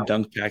got a good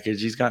dunk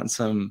package. He's gotten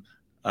some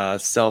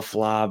self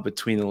lob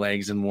between the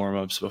legs and warm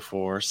ups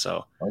before.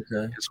 So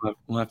okay,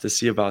 we'll have to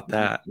see about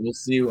that. We'll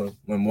see when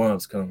warm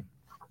ups come.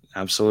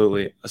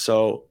 Absolutely.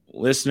 So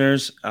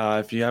listeners,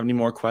 if you have any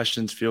more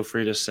questions, feel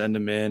free to send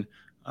them in.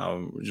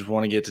 We just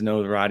want to get to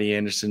know Roddie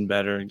Anderson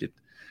better and get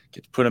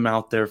to put him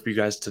out there for you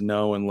guys to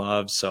know and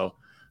love. So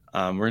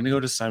we're going to go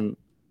to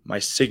my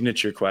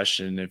signature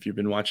question. If you've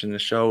been watching the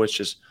show, it's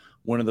just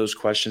one of those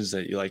questions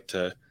that you like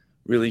to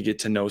really get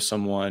to know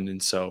someone.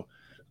 And so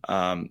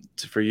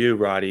for you,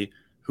 Roddie,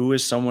 who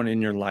is someone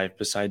in your life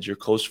besides your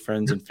close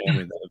friends and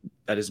family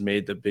that has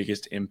made the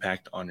biggest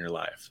impact on your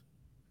life?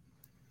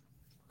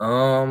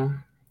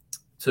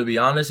 To be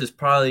honest, it's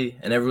probably,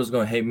 and everyone's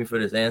going to hate me for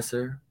this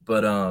answer,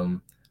 but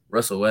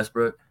Russell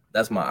Westbrook,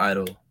 that's my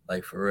idol,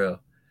 for real.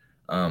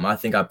 I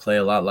think I play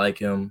a lot like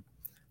him.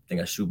 I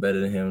think I shoot better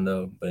than him,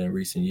 though, but in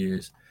recent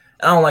years.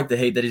 I don't like the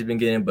hate that he's been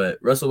getting, but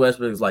Russell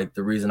Westbrook is,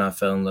 the reason I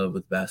fell in love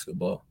with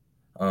basketball.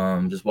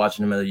 Just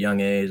watching him at a young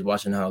age,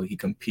 watching how he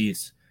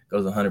competes,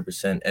 goes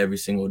 100% every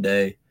single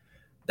day.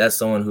 That's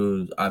someone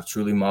who I've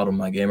truly modeled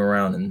my game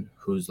around and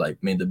who's,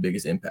 made the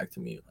biggest impact to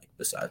me,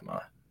 besides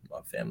my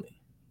family.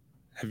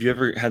 Have you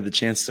ever had the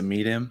chance to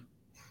meet him?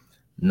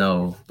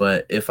 No,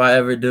 but if I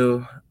ever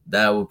do,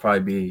 that will probably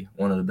be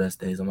one of the best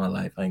days of my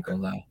life. I ain't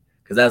gonna lie,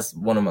 because that's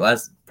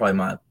probably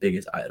my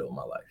biggest idol in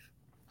my life.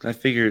 I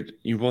figured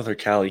you both are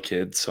Cali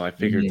kids, so I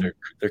figured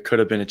there could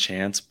have been a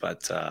chance,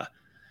 but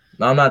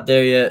no, I'm not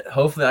there yet.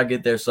 Hopefully, I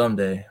get there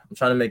someday. I'm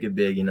trying to make it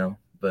big,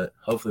 but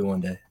hopefully one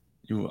day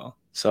you will.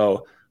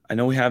 So I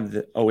know we have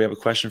a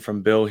question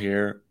from Bill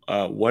here.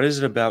 What is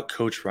it about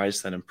Coach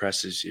Rice that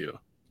impresses you?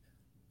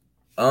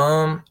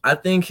 I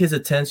think his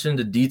attention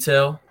to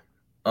detail.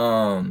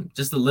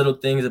 Just the little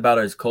things about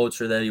his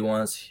culture that he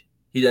wants.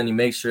 He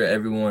makes sure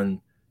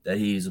everyone that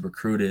he's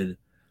recruited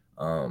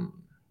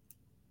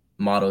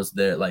models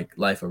their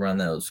life around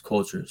those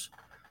cultures.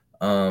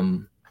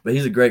 But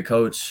he's a great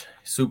coach,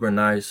 super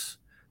nice.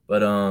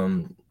 But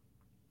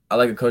I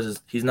like a coach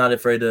he's not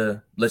afraid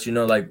to let you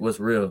know what's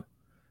real.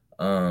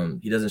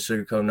 He doesn't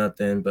sugarcoat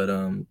nothing,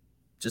 but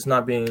just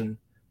not being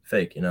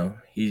fake.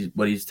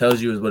 What he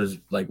tells you is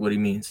what he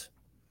means.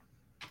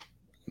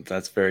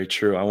 That's very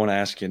true. I want to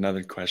ask you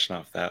another question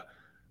off that.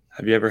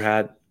 Have you ever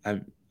had, I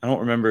don't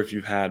remember if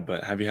you've had,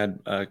 but have you had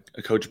a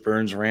Coach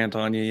Burns rant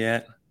on you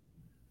yet?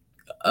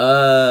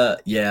 Yeah,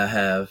 I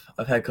have.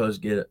 I've had Coach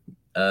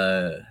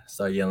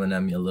start yelling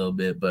at me a little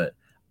bit, but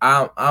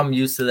I'm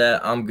used to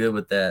that. I'm good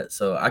with that.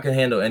 So I can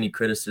handle any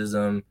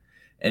criticism,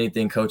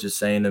 anything Coach is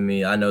saying to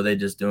me. I know they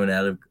just doing it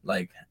out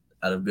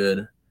of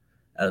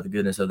the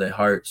goodness of their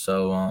heart.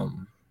 So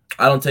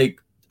I don't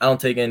take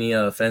any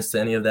offense to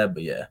any of that,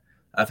 but yeah.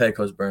 I've had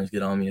Coach Burns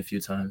get on me a few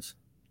times.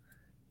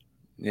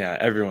 Yeah,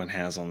 everyone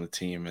has on the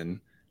team, and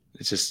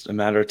it's just a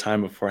matter of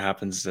time before it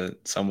happens to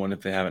someone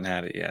if they haven't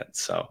had it yet.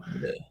 So,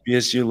 yeah.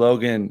 BSU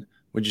Logan,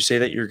 would you say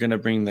that you're going to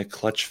bring the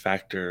clutch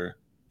factor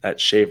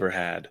that Shaver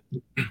had?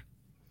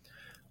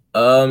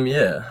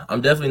 Yeah,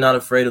 I'm definitely not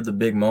afraid of the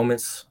big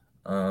moments.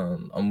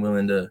 I'm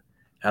willing to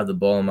have the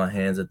ball in my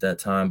hands at that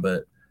time,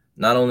 but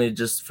not only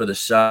just for the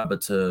shot, but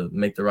to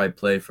make the right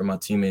play for my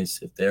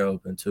teammates if they're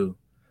open too.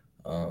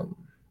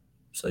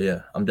 So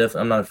yeah, I'm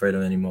not afraid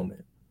of any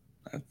moment.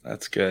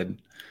 That's good.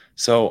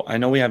 So I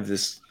know we have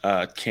this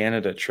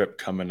Canada trip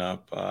coming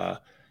up. Are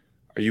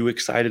you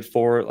excited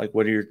for it?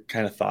 What are your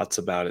kind of thoughts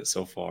about it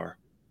so far?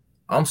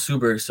 I'm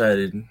super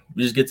excited.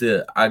 We just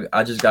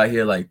I just got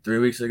here 3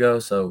 weeks ago,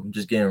 so I'm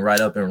just getting right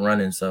up and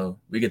running. So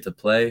we get to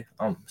play.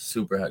 I'm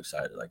super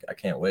excited. I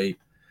can't wait.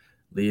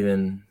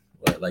 Leaving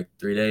 4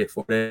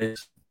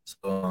 days.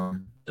 So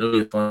it'll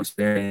be a fun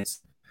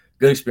experience.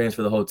 Good experience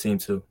for the whole team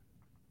too.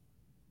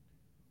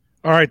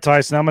 All right,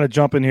 Tyson, I'm going to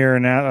jump in here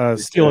and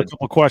steal a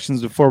couple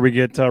questions before we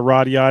get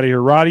Roddie out of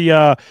here. Roddie,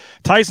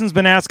 Tyson's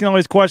been asking all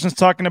these questions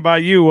talking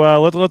about you.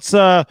 Let's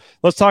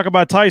talk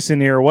about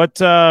Tyson here. What's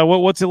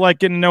it like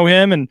getting to know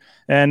him,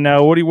 and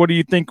what do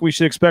you think we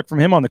should expect from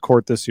him on the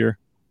court this year?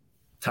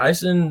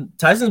 Tyson's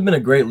been a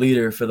great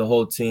leader for the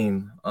whole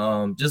team.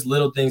 Just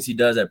little things he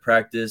does at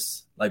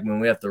practice, like when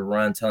we have to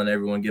run, telling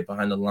everyone get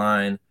behind the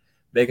line,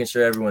 making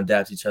sure everyone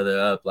daps each other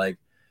up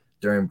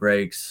during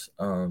breaks.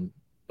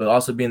 But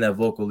also being that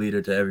vocal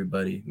leader to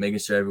everybody, making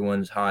sure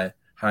everyone's high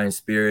in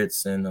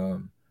spirits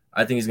and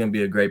I think he's going to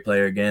be a great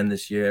player again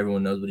this year.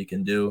 Everyone knows what he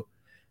can do.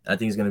 I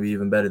think he's going to be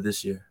even better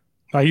this year.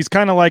 He's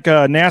kind of like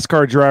a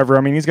NASCAR driver.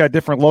 I mean, he's got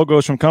different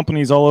logos from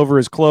companies all over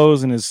his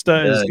clothes and his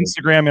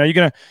Instagram.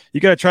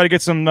 You gonna try to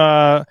get some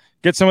of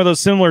those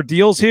similar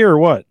deals here or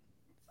what?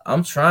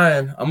 I'm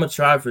trying. I'm gonna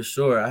try for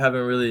sure. I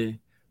haven't really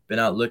been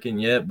out looking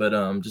yet, but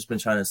just been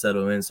trying to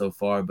settle in so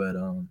far. But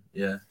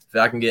yeah, if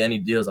I can get any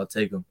deals, I'll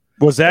take them.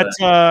 Was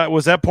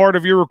that part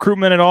of your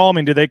recruitment at all? I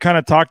mean, did they kind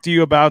of talk to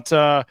you about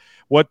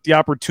what the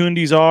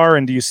opportunities are,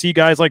 and do you see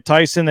guys like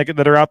Tyson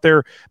that are out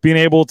there being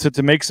able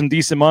to make some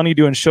decent money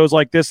doing shows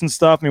like this and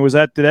stuff? I mean,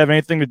 did it have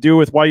anything to do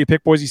with why you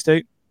picked Boise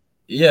State?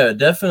 Yeah,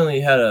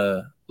 definitely had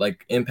a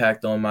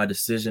impact on my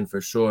decision for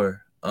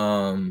sure.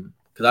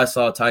 Because I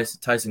saw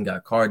Tyson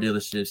got car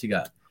dealerships. He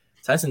got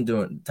Tyson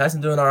doing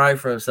all right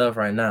for himself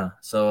right now.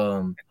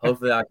 So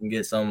hopefully I can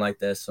get something like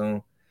that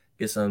soon,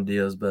 get some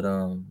deals. But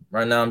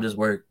right now I'm just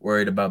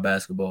worried about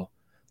basketball.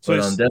 So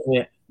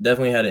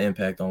definitely had an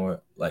impact on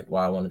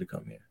why I wanted to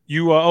come here.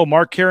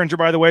 Mark Carringer,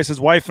 by the way, says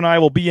wife and I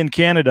will be in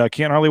Canada.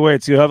 Can't hardly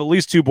wait. So you have at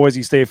least 2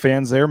 Boise State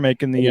fans there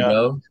making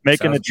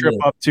the trip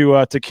up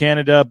to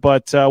Canada.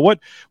 But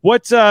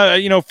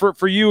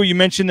for you, you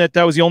mentioned that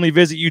was the only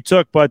visit you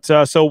took. But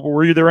so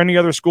were there any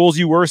other schools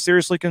you were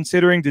seriously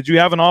considering? Did you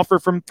have an offer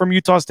from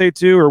Utah State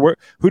too, or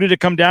who did it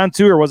come down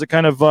to, or was it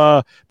kind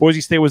of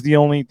Boise State was the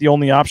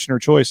only option or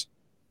choice?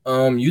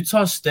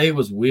 Utah State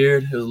was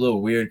weird. It was a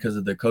little weird because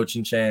of the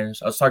coaching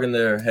change. I was talking to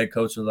their head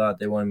coach a lot.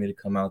 They wanted me to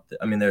come out there.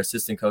 I mean, their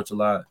assistant coach a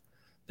lot.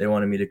 They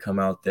wanted me to come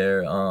out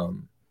there.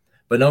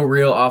 But no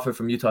real offer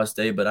from Utah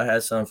State. But I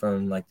had some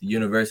from the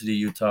University of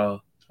Utah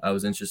I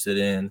was interested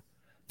in,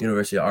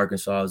 University of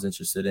Arkansas I was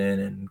interested in,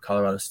 and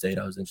Colorado State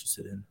I was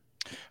interested in.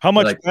 How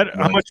much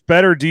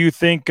better do you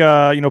think,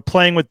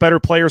 playing with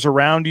better players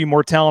around you,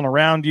 more talent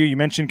around you? You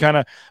mentioned kind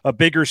of a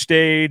bigger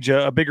stage,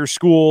 a bigger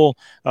school.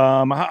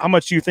 How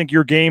much do you think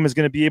your game is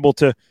going to be able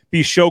to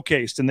be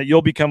showcased and that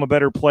you'll become a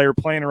better player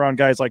playing around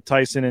guys like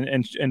Tyson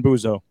and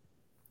Buzo?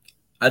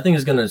 I think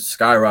it's going to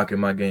skyrocket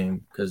my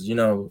game because,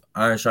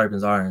 iron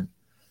sharpens iron.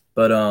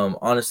 But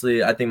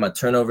honestly, I think my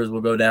turnovers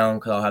will go down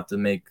because I'll have to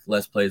make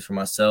less plays for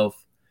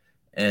myself.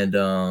 And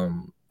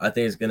I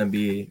think it's going to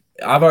be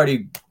 – I've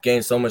already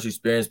gained so much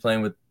experience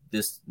playing with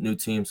this new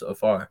team so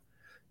far.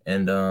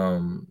 And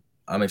I'm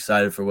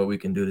excited for what we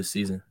can do this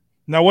season.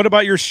 Now, what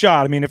about your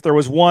shot? I mean, if there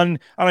was one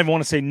 – I don't even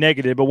want to say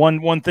negative, but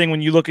one thing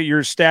when you look at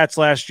your stats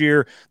last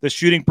year, the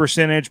shooting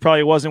percentage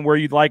probably wasn't where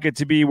you'd like it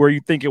to be, where you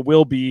think it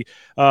will be.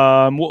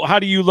 How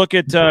do you look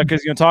at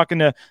because talking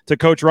to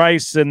Coach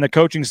Rice and the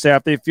coaching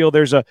staff, they feel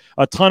there's a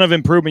ton of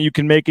improvement you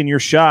can make in your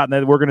shot, and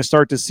that we're going to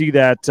start to see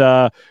that.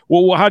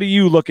 How do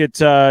you look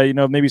at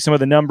maybe some of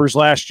the numbers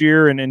last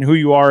year and who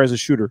you are as a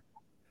shooter?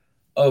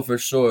 Oh, for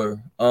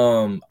sure.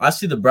 I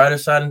see the brighter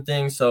side of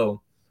things.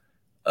 So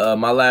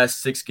my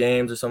last 6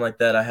 games or something like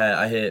that,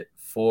 I hit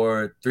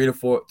 3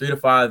 to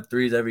 5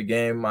 threes every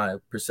game. My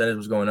percentage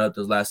was going up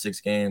those last 6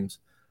 games.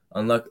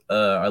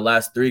 Our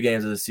last 3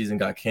 games of the season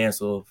got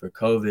canceled for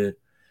COVID.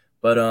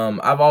 But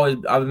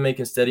I've been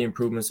making steady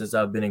improvements since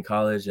I've been in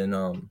college,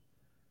 and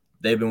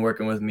they've been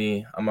working with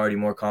me. I'm already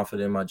more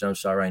confident in my jump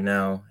shot right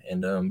now,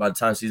 and by the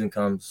time season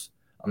comes,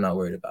 I'm not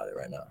worried about it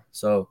right now.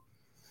 So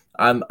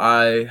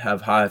I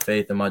have high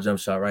faith in my jump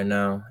shot right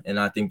now, and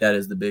I think that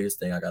is the biggest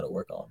thing I got to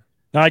work on.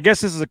 Now, I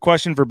guess this is a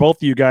question for both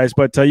of you guys,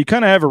 but you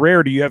kind of have a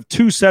rarity. You have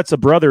 2 sets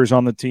of brothers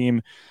on the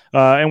team,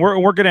 and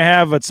we're going to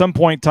have at some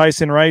point,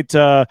 Tyson, right,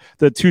 the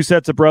 2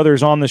 sets of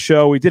brothers on the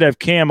show. We did have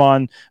Cam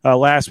on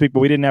last week,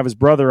 but we didn't have his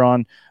brother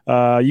on.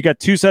 You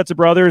got 2 sets of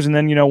brothers, and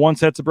then, 1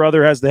 set of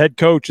brother has the head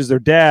coach as their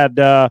dad.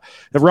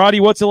 Roddie,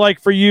 what's it like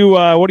for you?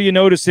 What are you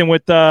noticing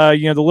with,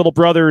 the little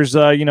brothers,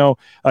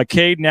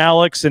 Cade and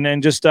Alex,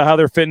 and just how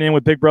they're fitting in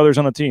with big brothers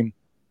on the team?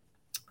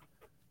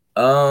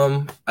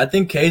 I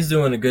think Cade's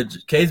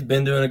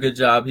been doing a good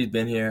job. He's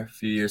been here a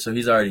few years, so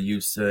he's already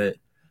used to it.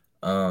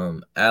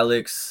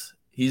 Alex,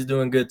 he's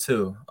doing good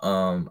too.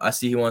 I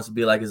see he wants to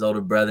be like his older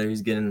brother.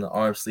 He's getting the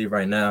arm sleeve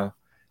right now,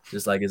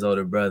 just like his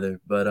older brother.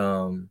 But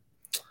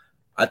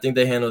I think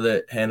they handled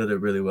it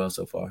really well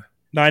so far.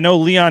 Now, I know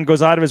Leon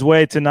goes out of his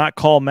way to not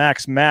call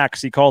Max.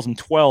 He calls him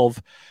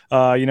 12,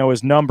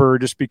 his number,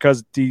 just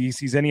because he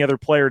sees any other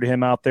player to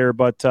him out there.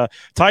 But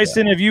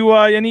Tyson, have you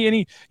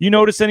you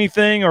noticed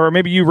anything, or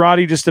maybe you,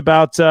 Roddie, just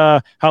about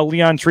how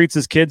Leon treats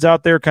his kids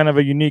out there? Kind of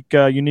a unique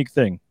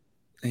thing.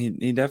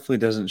 He definitely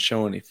doesn't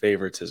show any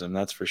favoritism,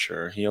 that's for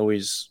sure. He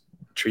always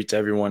treats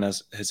everyone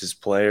as his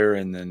player,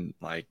 and then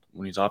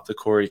when he's off the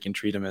court, he can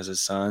treat them as his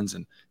sons,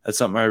 and that's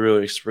something I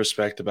really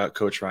respect about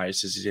Coach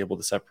Rice is he's able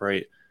to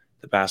separate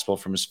the basketball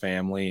from his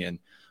family. And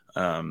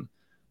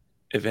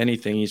if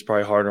anything, he's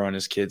probably harder on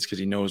his kids because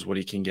he knows what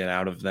he can get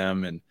out of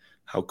them and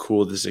how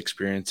cool this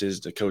experience is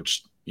to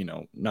coach,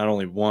 not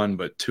only 1,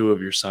 but 2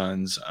 of your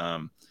sons.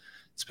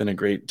 It's been a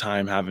great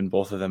time having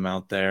both of them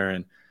out there,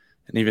 and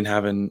even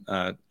having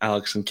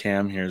Alex and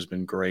Cam here has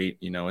been great.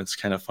 It's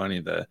kind of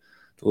funny. The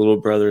little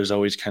brother is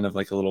always kind of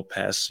like a little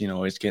pest,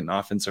 always getting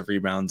offensive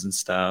rebounds and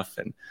stuff.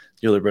 And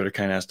the older brother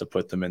kind of has to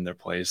put them in their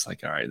place.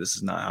 Like, all right, this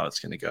is not how it's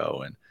going to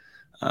go. And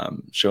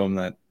show them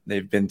that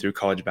they've been through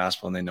college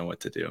basketball and they know what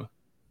to do.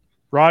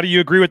 Roddie, you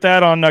agree with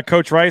that on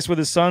Coach Rice with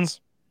his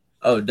sons?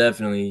 Oh,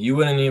 definitely. You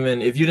wouldn't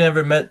even, if you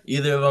never met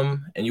either of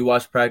them and you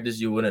watch practice,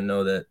 you wouldn't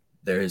know that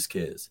they're his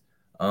kids,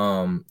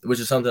 which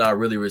is something I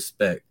really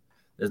respect.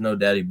 There's no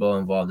daddy ball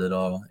involved at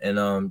all.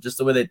 And just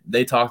the way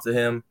they talk to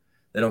him,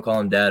 they don't call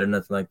him dad or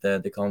nothing like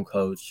that. They call him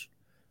coach.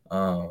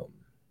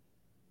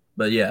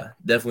 But, yeah,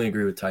 definitely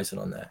agree with Tyson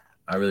on that.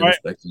 I really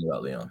respect you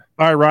about Leon.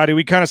 All right, Roddie,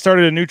 we kind of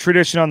started a new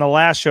tradition on the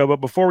last show, but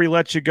before we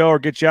let you go or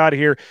get you out of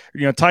here,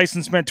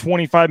 Tyson spent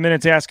 25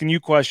 minutes asking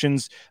you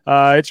questions.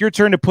 It's your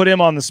turn to put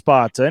him on the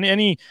spot.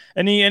 Any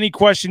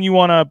question you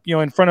want to,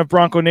 in front of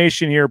Bronco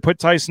Nation here, put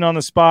Tyson on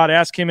the spot,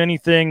 ask him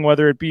anything,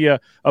 whether it be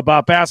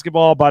about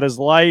basketball, about his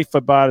life,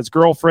 about his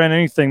girlfriend,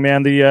 anything,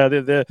 man.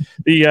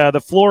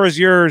 The floor is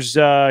yours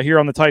here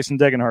on the Tyson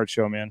Degenhart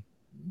Show, man.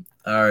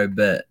 All right,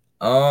 bet.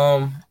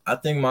 I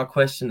think my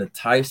question to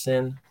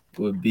Tyson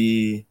would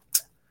be,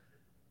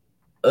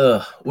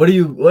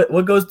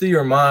 what goes through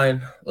your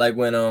mind like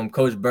when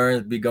Coach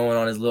Burns be going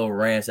on his little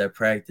rants at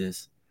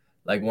practice,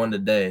 like one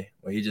today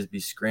where he just be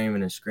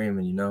screaming and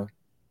screaming,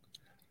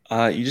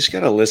 You just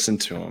got to listen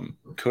to him.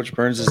 Coach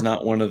Burns is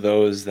not one of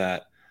those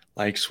that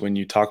likes when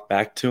you talk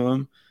back to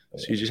him.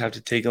 So you just have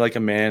to take it like a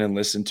man and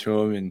listen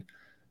to him. And,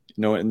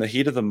 in the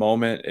heat of the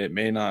moment, it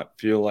may not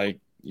feel like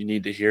you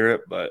need to hear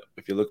it, but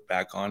if you look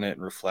back on it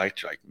and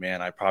reflect, you're like,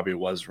 man, I probably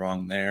was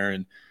wrong there.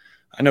 And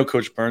I know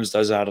Coach Burns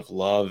does it out of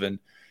love, and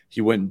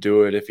he wouldn't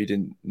do it if he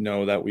didn't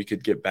know that we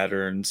could get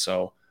better. And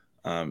so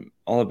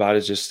all about it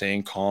is just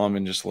staying calm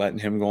and just letting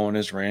him go on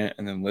his rant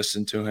and then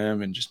listen to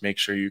him and just make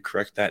sure you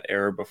correct that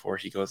error before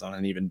he goes on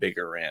an even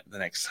bigger rant the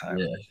next time.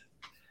 Yeah.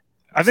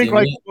 I think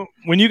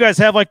when you guys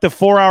have the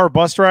 4-hour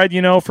bus ride,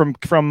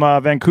 from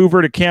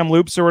Vancouver to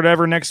Kamloops or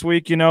whatever next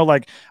week,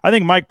 I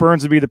think Mike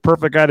Burns would be the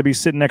perfect guy to be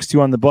sitting next to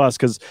on the bus,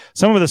 because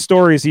some of the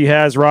stories he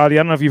has, Roddie,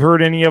 I don't know if you've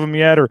heard any of them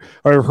yet or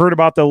heard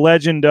about the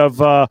legend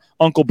of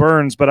Uncle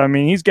Burns, but I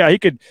mean, he's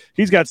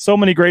got so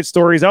many great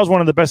stories. That was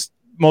one of the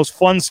most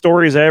fun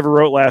stories I ever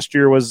wrote last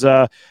year, was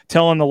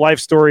telling the life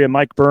story of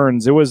Mike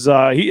Burns. It was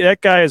that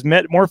guy has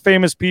met more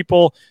famous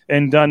people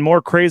and done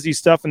more crazy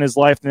stuff in his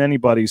life than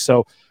anybody.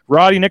 So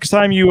Roddie, next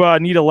time you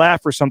need a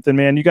laugh or something,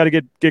 man, you got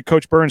to get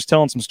Coach Burns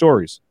telling some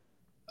stories.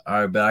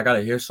 All right, but I got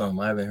to hear some.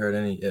 I haven't heard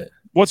any yet.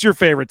 What's your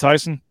favorite,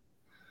 Tyson?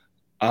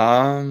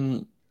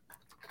 I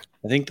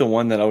think the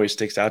one that always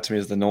sticks out to me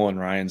is the Nolan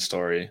Ryan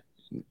story.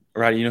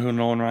 Roddie, you know who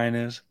Nolan Ryan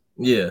is?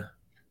 Yeah.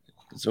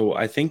 So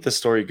I think the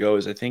story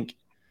goes, I think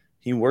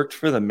he worked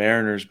for the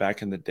Mariners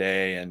back in the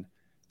day, and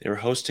they were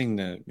hosting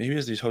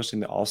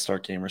the All-Star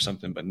game or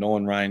something, but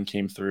Nolan Ryan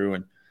came through,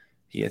 and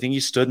I think he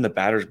stood in the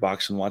batter's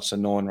box and watched the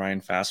Nolan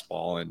Ryan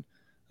fastball. And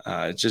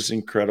it's just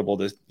incredible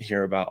to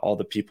hear about all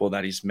the people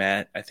that he's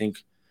met. I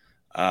think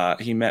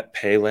he met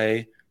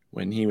Pele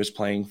when he was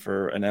playing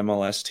for an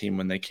MLS team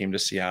when they came to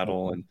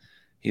Seattle, and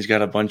he's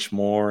got a bunch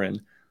more. And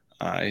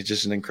he's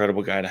just an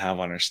incredible guy to have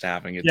on our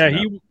staff. And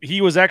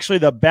he was actually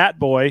the bat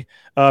boy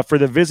for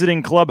the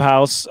visiting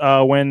clubhouse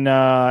when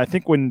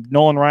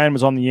Nolan Ryan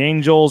was on the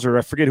Angels, or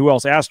I forget who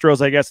else,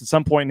 Astros, I guess, at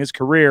some point in his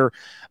career.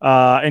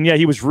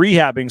 He was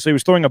rehabbing, so he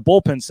was throwing a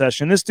bullpen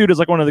session. This dude is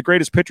like one of the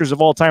greatest pitchers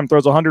of all time,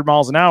 throws 100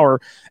 miles an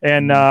hour.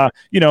 And,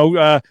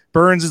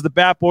 Burns is the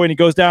bat boy, and he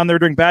goes down there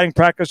during batting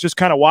practice just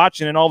kind of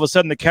watching, and all of a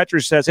sudden the catcher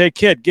says, "Hey,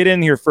 kid, get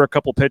in here for a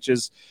couple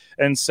pitches."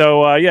 And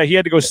so, he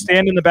had to go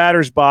stand in the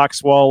batter's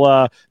box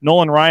while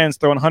Nolan Ryan's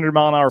throwing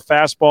 100-mile-an-hour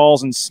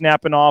fastballs and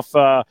snapping off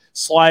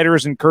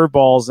sliders and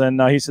curveballs.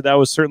 And he said that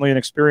was certainly an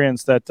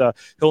experience that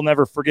he'll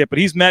never forget. But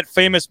he's met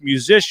famous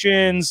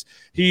musicians.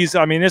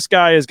 This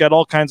guy has got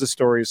all kinds of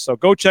stories. So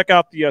go check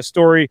out the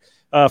story,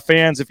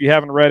 fans, if you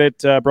haven't read it,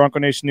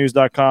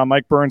 BroncoNationNews.com.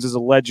 Mike Burns is a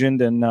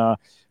legend, and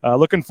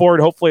looking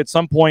forward, hopefully at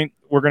some point,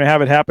 we're going to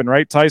have it happen,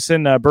 right,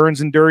 Tyson?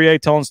 Burns and Duryea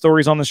telling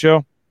stories on the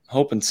show?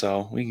 Hoping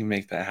so. We can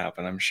make that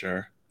happen, I'm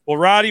sure. Well,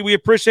 Roddie, we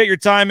appreciate your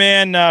time,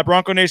 man.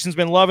 Bronco Nation's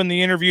been loving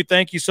the interview.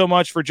 Thank you so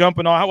much for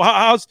jumping on.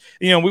 How's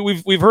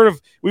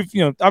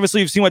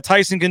obviously you've seen what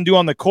Tyson can do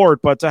on the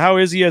court, but how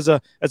is he as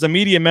a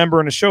media member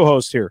and a show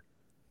host here?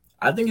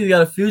 I think he's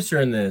got a future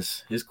in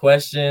this. His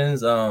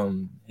questions,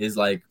 his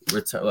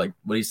return,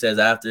 what he says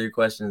after your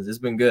questions, it's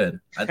been good.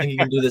 I think he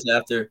can do this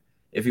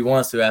if he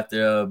wants to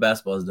after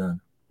basketball's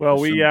done. Well,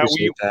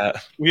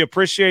 we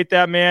appreciate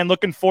that, man.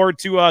 Looking forward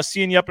to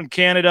seeing you up in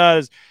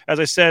Canada. As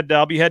I said,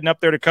 I'll be heading up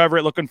there to cover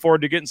it. Looking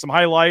forward to getting some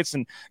highlights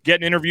and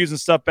getting interviews and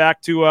stuff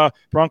back to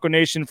Bronco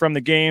Nation from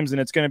the games, and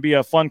it's going to be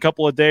a fun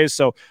couple of days.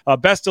 So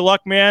best of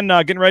luck, man,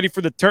 getting ready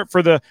for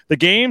the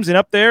games and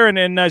up there.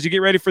 And as you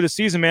get ready for the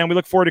season, man, we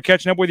look forward to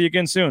catching up with you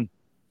again soon.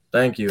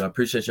 Thank you. I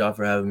appreciate y'all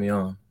for having me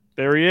on.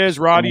 There he is,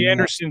 Roddie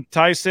Anderson.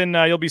 Tyson,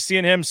 you'll be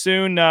seeing him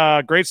soon.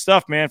 Great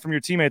stuff, man, from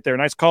your teammate there.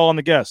 Nice call on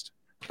the guest.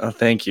 Oh,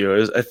 thank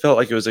you. I felt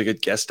like it was a good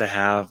guest to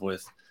have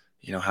with,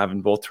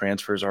 having both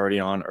transfers already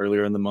on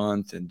earlier in the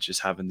month and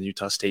just having the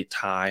Utah State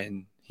tie,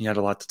 and he had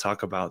a lot to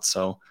talk about.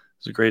 So it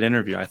was a great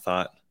interview, I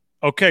thought.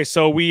 Okay,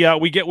 so we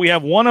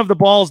have one of the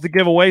balls to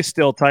give away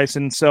still,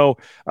 Tyson. So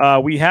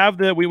we have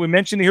we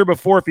mentioned here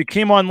before. If you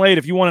came on late,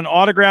 if you want an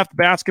autographed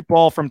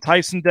basketball from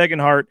Tyson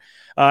Degenhart,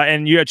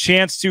 and you had a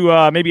chance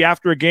to maybe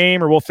after a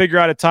game, or we'll figure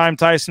out a time,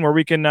 Tyson, where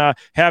we can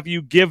have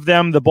you give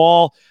them the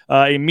ball,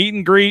 a meet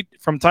and greet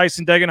from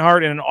Tyson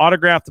Degenhart and an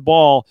autographed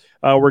ball.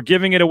 We're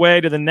giving it away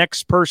to the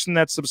next person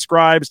that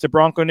subscribes to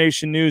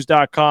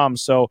BroncoNationNews.com.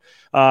 So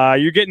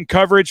you're getting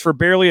coverage for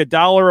barely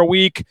 $1 a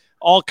week.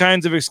 All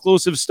kinds of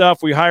exclusive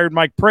stuff. We hired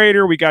Mike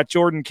Prater. We got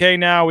Jordan Kay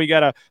now. We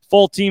got a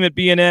full team at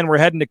BNN. We're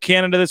heading to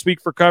Canada this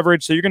week for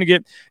coverage. So you're going to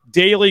get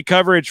daily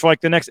coverage for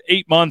like the next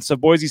 8 months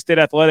of Boise State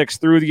athletics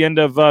through the end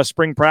of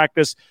spring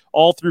practice,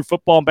 all through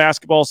football and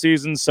basketball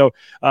seasons. So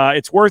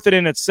it's worth it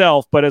in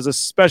itself. But as a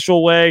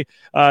special way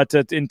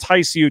to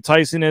entice you,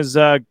 Tyson has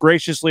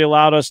graciously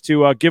allowed us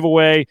to give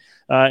away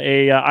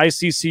a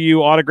ICCU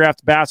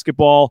autographed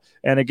basketball.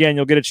 And again,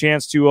 you'll get a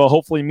chance to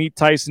hopefully meet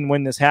Tyson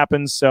when this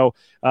happens. So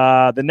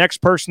the next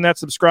person that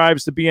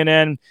subscribes to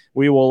BNN,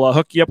 we will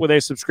hook you up with a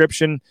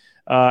subscription.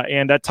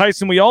 And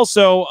Tyson, we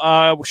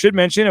also should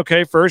mention,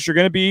 okay, first you're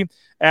going to be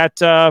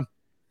at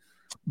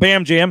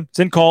Bam Jam. It's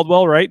in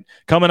Caldwell, right?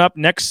 Coming up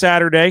next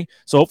Saturday.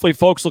 So hopefully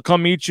folks will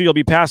come meet you. You'll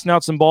be passing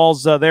out some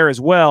balls there as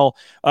well.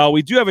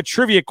 We do have a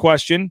trivia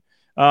question.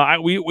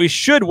 We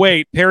should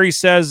wait. Perry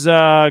says,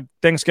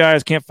 thanks,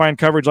 guys. Can't find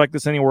coverage like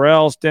this anywhere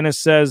else. Dennis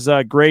says,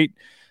 great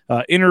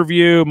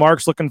interview.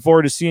 Mark's looking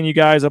forward to seeing you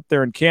guys up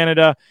there in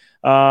Canada.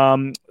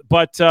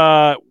 But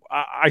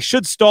I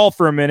should stall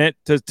for a minute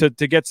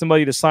to get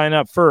somebody to sign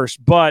up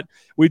first. But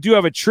we do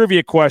have a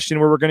trivia question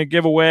where we're going to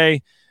give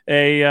away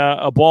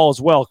a ball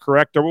as well,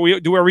 correct? Are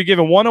we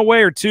giving one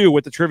away or two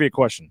with the trivia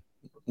question?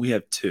 We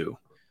have two.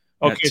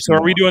 Okay, so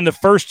are we doing the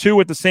first two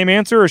with the same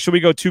answer, or should we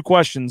go two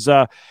questions?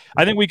 I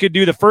think we could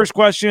do the first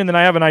question, and then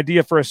I have an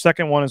idea for a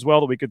second one as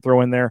well that we could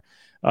throw in there.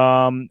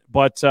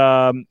 But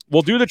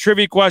we'll do the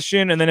trivia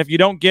question, and then if you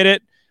don't get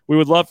it, we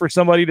would love for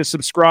somebody to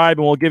subscribe,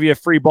 and we'll give you a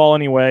free ball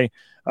anyway.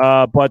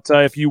 But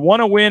if you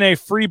want to win a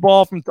free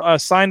ball from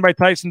signed by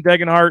Tyson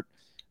Degenhart,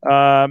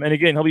 and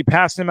again, he'll be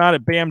passing them out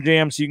at Bam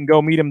Jam, so you can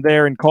go meet him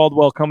there in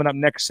Caldwell coming up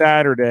next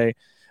Saturday.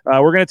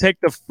 We're going to take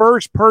the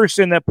first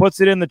person that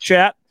puts it in the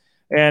chat.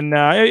 And,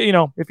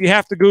 if you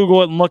have to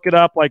Google it and look it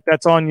up, like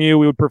that's on you.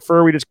 We would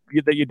prefer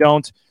that you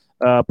don't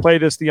play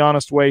this the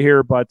honest way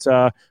here. But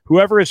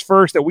whoever is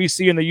first that we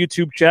see in the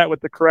YouTube chat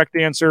with the correct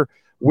answer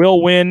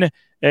will win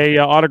a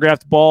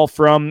autographed ball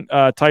from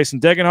Tyson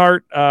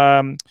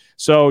Degenhart.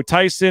 So,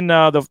 Tyson,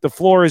 the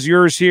floor is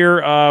yours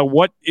here.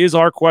 What is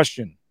our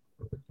question?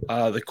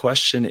 The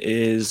question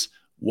is,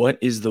 what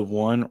is the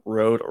one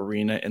road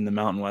arena in the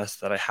Mountain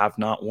West that I have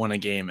not won a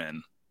game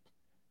in?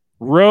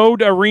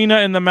 Road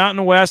arena in the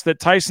Mountain West that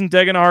Tyson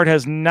Degenhart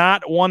has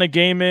not won a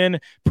game in.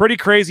 Pretty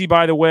crazy,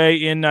 by the way.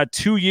 In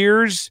 2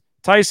 years,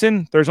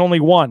 Tyson, there's only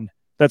one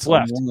that's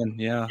left.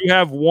 Yeah. You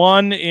have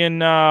one in,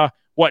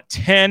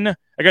 10?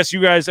 I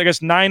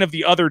guess 9 of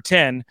the other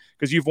 10,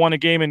 because you've won a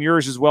game in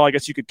yours as well. I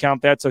guess you could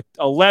count that. So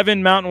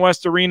 11 Mountain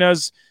West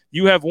arenas.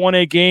 You have won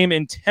a game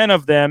in 10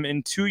 of them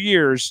in 2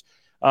 years.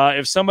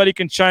 If somebody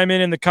can chime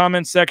in the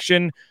comment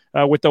section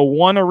with the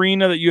one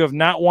arena that you have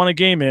not won a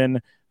game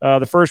in,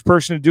 the first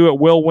person to do it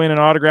will win an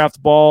autographed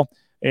ball.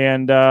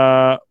 And,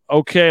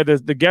 okay,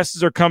 the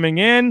guesses are coming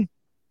in.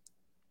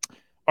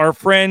 Our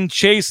friend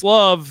Chase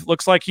Love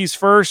looks like he's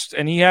first,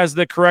 and he has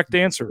the correct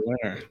answer.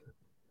 Winner.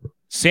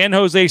 San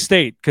Jose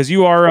State, because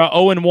you are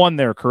 0-1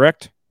 there,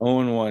 correct?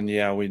 0-1,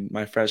 yeah.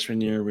 My freshman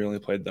year, we only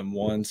played them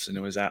once, and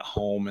it was at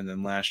home. And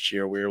then last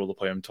year, we were able to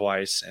play them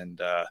twice. And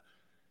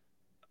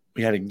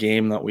we had a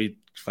game that we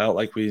felt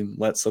like we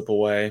let slip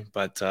away,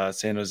 but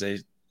San Jose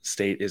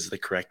State is the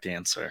correct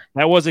answer.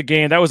 That was a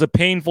game. That was a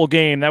painful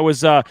game. That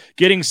was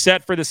getting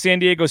set for the San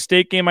Diego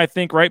State game, I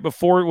think, right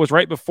before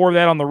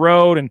that on the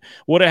road, and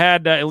would have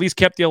had at least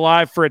kept you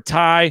alive for a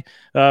tie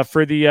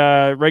for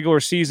the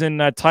regular season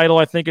title,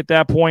 I think, at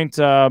that point.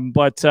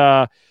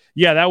 Yeah,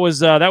 that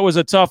was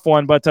a tough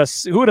one. But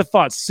who would have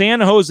thought?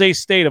 San Jose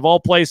State, of all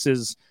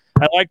places.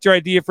 I liked your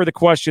idea for the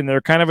question.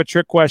 They're kind of a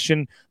trick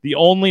question. The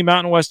only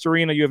Mountain West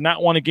arena you have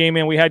not won a game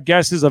in. We had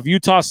guesses of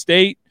Utah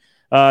State,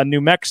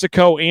 New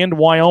Mexico, and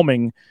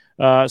Wyoming.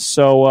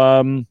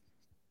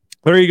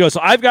 There you go. So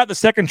I've got the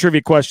second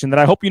trivia question that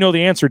I hope you know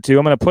the answer to.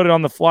 I'm going to put it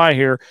on the fly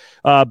here.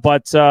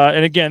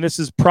 And again, this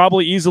is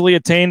probably easily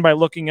attained by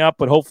looking up,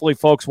 but hopefully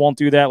folks won't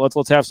do that.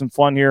 Let's have some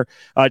fun here.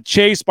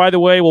 Chase, by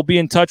the way, will be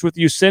in touch with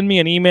you. Send me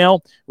an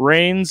email,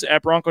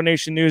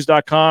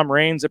 rains@BroncoNationNews.com,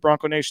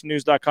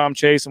 rains@BroncoNationNews.com,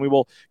 Chase, and we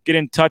will get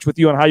in touch with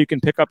you on how you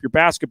can pick up your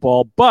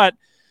basketball. But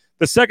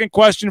the second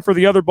question for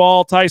the other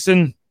ball,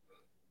 Tyson,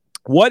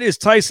 what is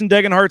Tyson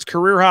Degenhart's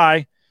career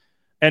high,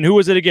 and who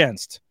is it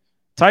against?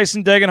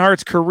 Tyson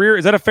Degenhart's career,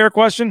 is that a fair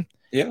question?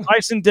 Yeah.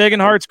 Tyson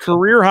Degenhart's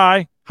career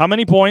high, how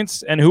many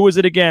points, and who is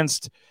it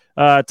against?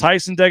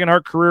 Tyson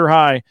Degenhart career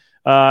high.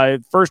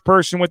 First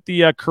person with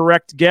the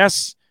correct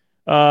guess.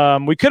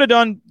 We could have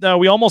done,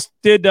 we almost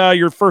did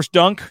your first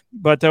dunk,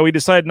 but we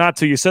decided not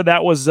to. You said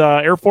that was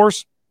Air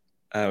Force?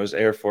 It was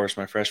Air Force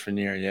my freshman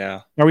year.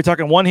 Yeah. Are we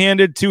talking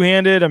one-handed,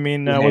 two-handed? I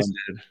mean,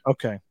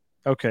 Two-handed.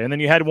 Okay. And then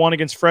you had one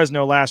against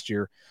Fresno last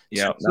year.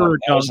 Yeah,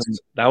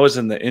 that was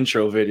in the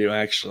intro video,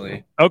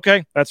 actually.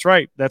 Okay, that's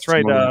right. That's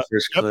right. One of the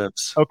first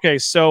clips. Okay,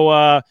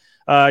 so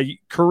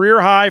career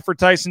high for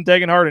Tyson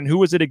Degenhart, and who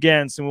was it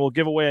against? And we'll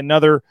give away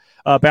another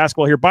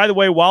basketball here. By the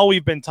way, while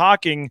we've been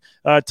talking,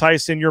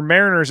 Tyson, your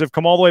Mariners have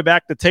come all the way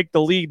back to take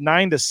the lead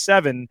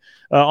 9-7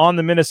 on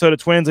the Minnesota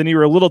Twins, and you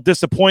were a little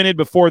disappointed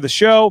before the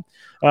show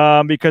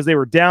because they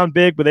were down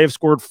big, but they've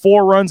scored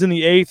 4 runs in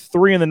the 8th,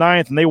 3 in the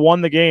 9th, and they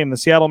won the game. The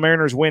Seattle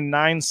Mariners win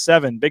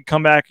 9-7. Big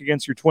comeback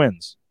against your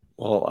Twins.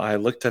 Well, I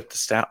looked at the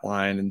stat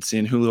line, and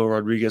seeing Julio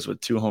Rodriguez with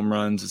 2 home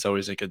runs is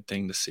always a good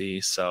thing to see.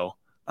 So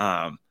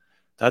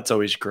that's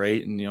always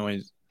great. And,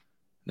 he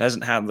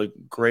hasn't had the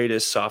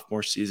greatest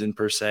sophomore season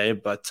per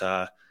se, but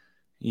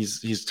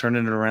he's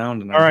turning it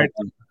around. And all right.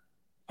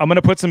 I'm going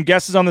to put some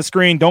guesses on the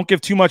screen. Don't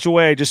give too much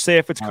away. Just say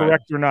if it's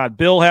correct or not.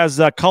 Bill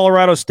has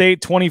Colorado State,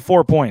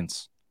 24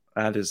 points.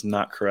 That is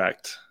not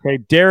correct. Okay.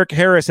 Derek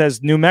Harris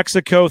has New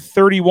Mexico,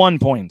 31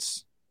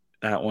 points.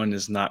 That one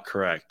is not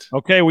correct.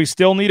 Okay, we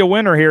still need a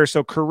winner here.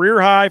 So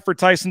career high for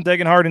Tyson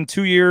Degenhart in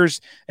 2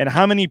 years, and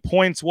how many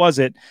points was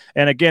it?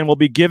 And again, we'll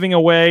be giving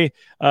away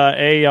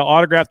a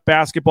autographed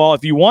basketball.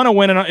 If you want to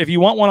win, if you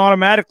want one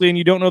automatically, and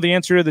you don't know the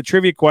answer to the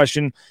trivia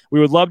question, we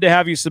would love to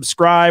have you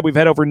subscribe. We've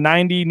had over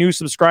 90 new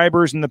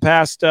subscribers in the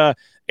past 8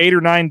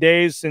 or 9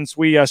 days since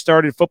we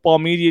started Football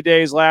Media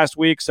Days last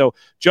week. So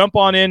jump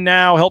on in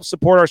now, help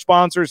support our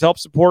sponsors, help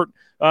support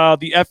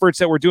the efforts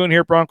that we're doing here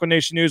at Bronco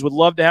Nation News. Would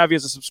love to have you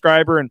as a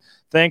subscriber, and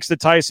thanks to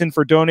Tyson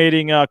for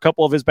donating a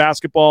couple of his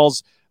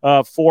basketballs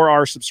for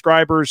our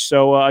subscribers.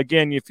 So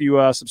again, if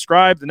you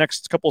subscribe, the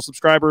next couple of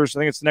subscribers,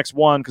 I think it's the next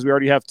one because we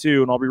already have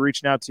 2, and I'll be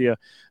reaching out to you.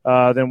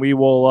 Then we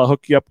will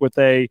hook you up with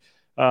a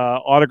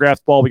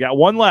autographed ball. We got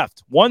one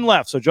left.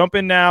 So jump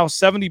in now.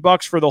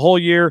 $70 for the whole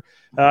year.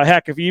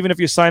 Heck, even if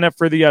you sign up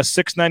for the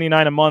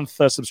 $6.99 a month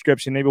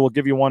subscription, maybe we'll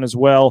give you one as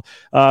well.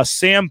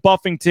 Sam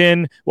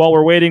Buffington, while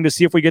we're waiting to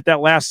see if we get that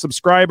last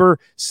subscriber,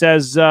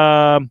 says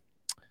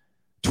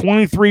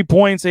 23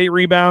 points, 8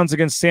 rebounds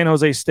against San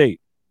Jose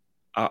State.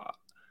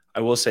 I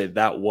will say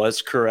that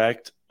was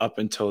correct up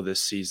until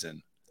this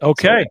season.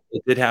 Okay. So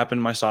it did happen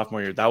my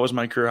sophomore year. That was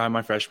my career high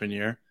my freshman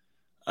year.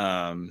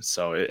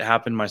 So it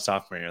happened my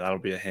sophomore year. That'll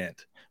be a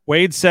hint.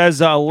 Wade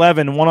says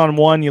 11,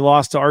 one-on-one. You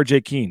lost to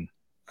RJ Keene.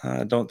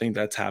 I don't think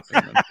that's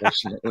happened,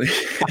 unfortunately.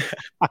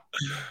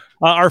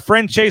 Our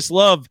friend Chase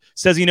Love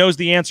says he knows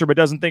the answer, but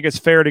doesn't think it's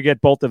fair to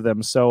get both of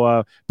them.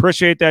 So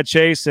appreciate that,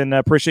 Chase, and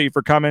appreciate you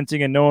for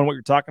commenting and knowing what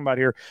you're talking about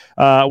here.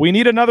 We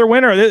need another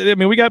winner. I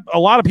mean, we got a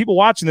lot of people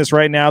watching this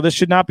right now. This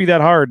should not be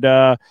that hard.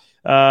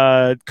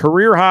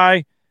 Career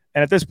high.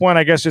 And at this point,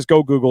 I guess just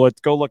go Google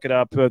it. Go look it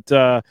up.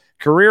 But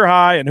career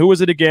high, and who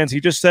was it against? He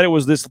just said it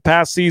was this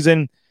past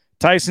season.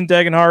 Tyson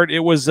Degenhart.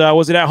 It was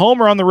it at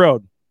home or on the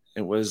road?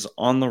 It was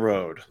on the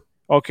road.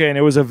 Okay, and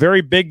it was a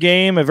very big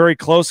game, a very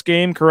close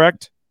game,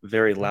 correct?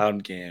 Very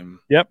loud game.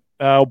 Yep.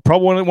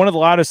 Probably one of the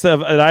loudest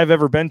that I've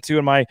ever been to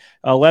in my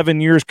 11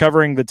 years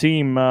covering the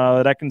team.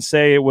 That I can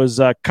say it was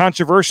a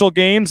controversial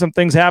game. Some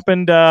things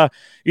happened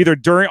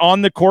either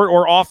on the court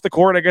or off the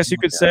court, I guess you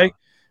could say.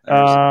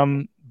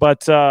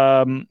 But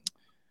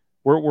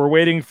we're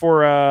waiting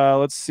for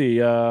let's see.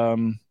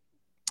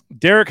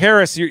 Derek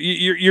Harris,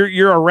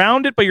 you're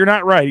around it, but you're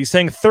not right. He's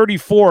saying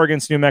 34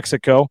 against New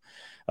Mexico.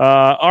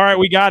 All right,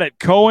 we got it.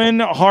 Cohen,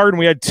 Harden,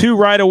 we had 2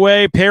 right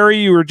away. Perry,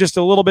 you were just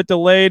a little bit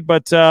delayed,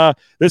 but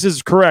this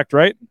is correct,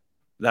 right?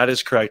 That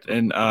is correct.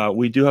 And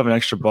we do have an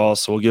extra ball,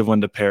 so we'll give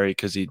one to Perry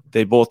because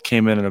they both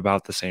came in at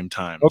about the same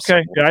time.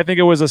 Okay. So. Yeah, I think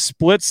it was a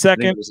split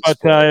second,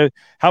 but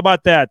how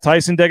about that?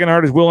 Tyson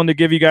Degenhart is willing to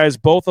give you guys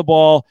both a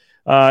ball.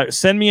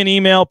 Send me an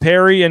email,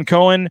 Perry and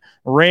Cohen,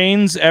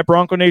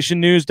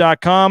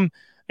 reigns@bronconationnews.com,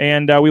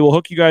 and we will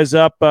hook you guys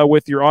up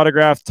with your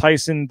autographed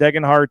Tyson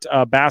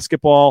Degenhart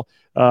basketball.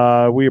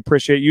 We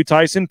appreciate you,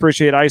 Tyson.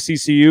 Appreciate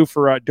ICCU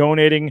for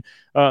donating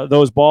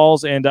those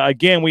balls. And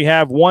again, we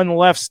have one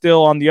left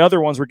still on the other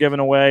ones we're giving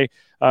away.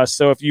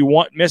 So if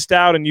you missed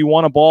out and you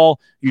want a ball,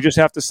 you just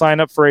have to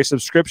sign up for a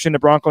subscription to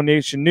Bronco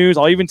Nation News.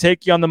 I'll even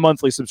take you on the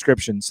monthly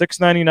subscription,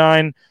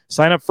 $6.99.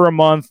 Sign up for a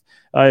month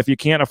if you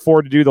can't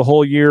afford to do the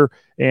whole year,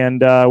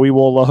 and we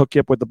will hook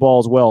you up with the ball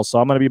as well. So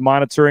I'm going to be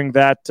monitoring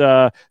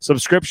that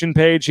subscription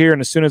page here,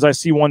 and as soon as I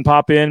see one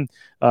pop in,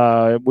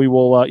 we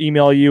will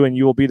email you, and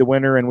you will be the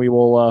winner, and we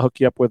will hook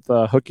you up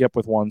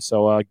with one.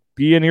 So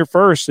be in here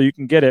first so you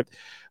can get it.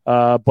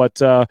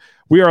 But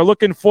we are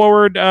looking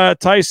forward,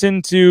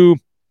 Tyson, to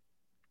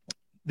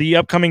the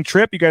upcoming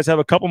trip. You guys have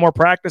a couple more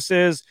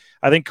practices.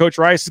 I think Coach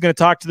Rice is going to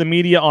talk to the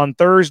media on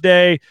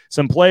Thursday.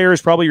 Some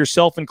players, probably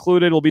yourself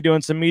included, will be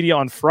doing some media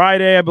on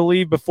Friday, I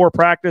believe, before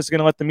practice. Going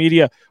to let the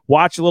media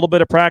watch a little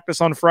bit of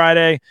practice on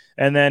Friday.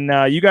 And then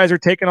you guys are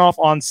taking off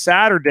on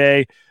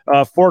Saturday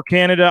for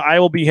Canada. I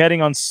will be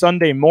heading on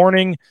Sunday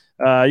morning.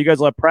 You guys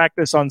will have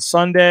practice on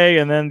Sunday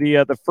and then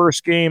the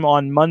first game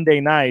on Monday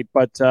night.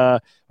 But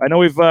I know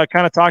we've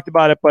kind of talked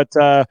about it,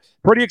 but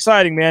pretty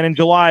exciting, man, in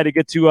July to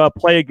get to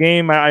play a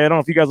game. I don't know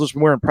if you guys will be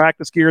wearing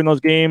practice gear in those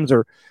games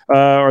or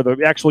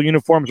the actual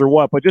uniforms or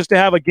what, but just to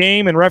have a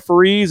game and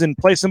referees and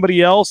play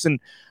somebody else. And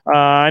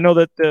I know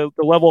that the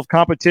level of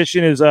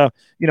competition is,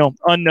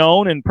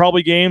 unknown, and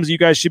probably games you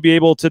guys should be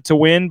able to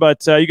win,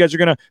 but you guys are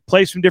going to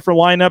play some different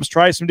lineups,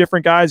 try some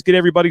different guys, get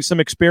everybody some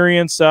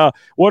experience.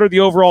 What are the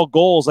overall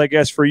goals, I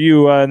guess, for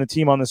you and the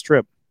team on this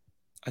trip?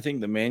 I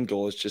think the main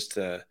goal is just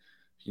to,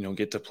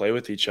 get to play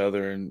with each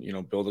other and,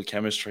 build a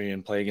chemistry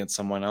and play against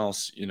someone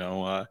else.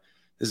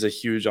 This is a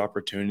huge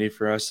opportunity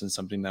for us and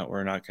something that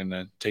we're not going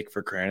to take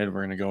for granted.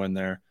 We're going to go in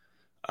there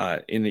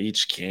into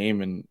each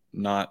game and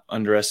not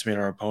underestimate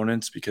our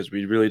opponents, because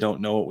we really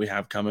don't know what we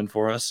have coming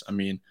for us. I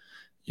mean,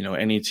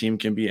 any team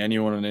can beat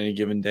anyone on any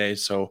given day.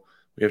 So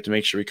we have to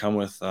make sure we come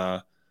with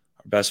our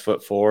best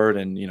foot forward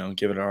and,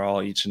 give it our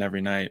all each and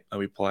every night that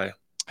we play.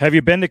 Have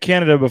you been to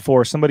Canada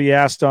before? Somebody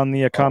asked on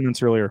the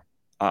comments earlier.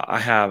 I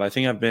have. I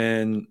think I've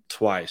been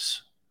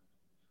twice.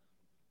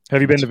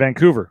 Have you been to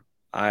Vancouver?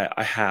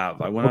 I have.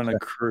 I went on a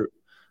cruise.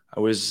 I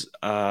was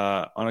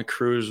on a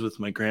cruise with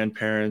my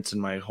grandparents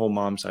and my whole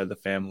mom's side of the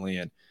family,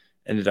 and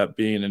ended up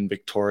being in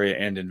Victoria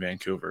and in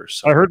Vancouver.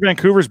 So I heard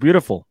Vancouver's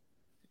beautiful.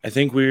 I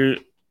think where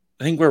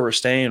we're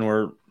staying,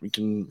 we're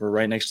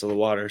right next to the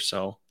water.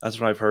 So that's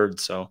what I've heard.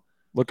 So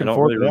looking I don't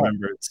forward really to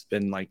remember. It's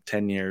been like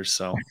 10 years,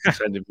 so I'm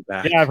excited to be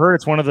back. Yeah, I've heard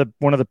it's one of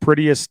the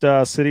prettiest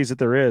cities that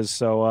there is.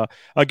 So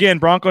again,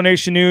 Bronco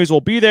Nation News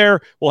will be there.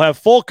 We'll have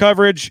full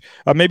coverage,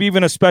 maybe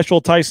even a special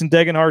Tyson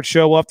Degenhart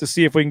show. We'll have to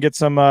see if we can get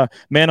some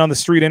man on the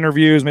street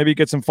interviews, maybe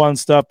get some fun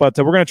stuff. But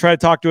we're going to try to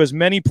talk to as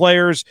many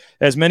players,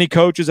 as many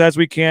coaches as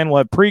we can. We'll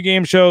have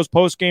pregame shows,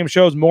 postgame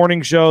shows,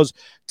 morning shows,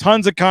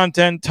 tons of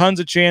content,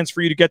 tons of chance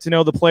for you to get to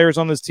know the players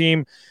on this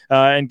team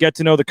and get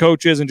to know the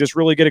coaches and just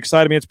really get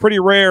excited. I mean, it's pretty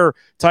rare,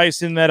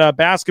 Tyson, that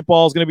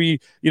basketball is going to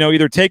be,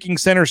 either taking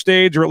center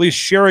stage or at least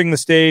sharing the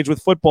stage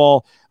with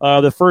football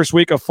the first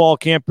week of fall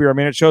camp here. I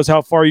mean, it shows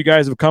how far you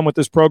guys have come with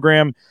this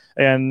program,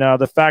 and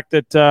the fact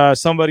that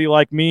somebody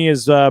like me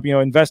is,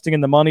 investing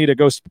in the money to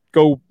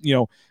go,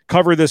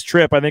 cover this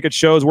trip. I think it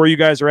shows where you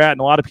guys are at, and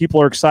a lot of people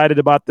are excited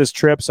about this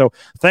trip. So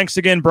thanks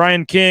again,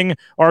 Brian King,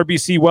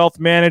 RBC Wealth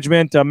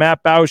Management,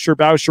 Matt Boucher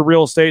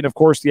Real Estate, and of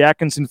course the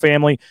Atkinson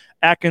family,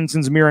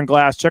 Atkinson's Mirror and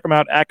Glass. Check them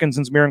out,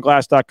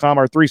 atkinsonsmirrorandglass.com,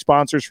 our three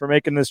sponsors for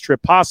making this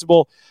trip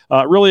possible.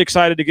 Really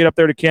excited to get up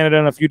there to Canada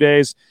in a few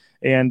days.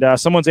 And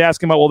someone's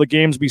asking about, will the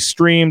games be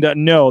streamed?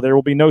 No, there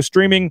will be no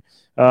streaming.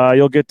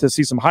 You'll get to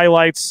see some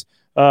highlights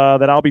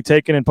that I'll be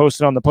taking and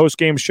posting on the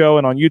post-game show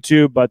and on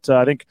YouTube. But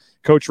I think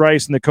Coach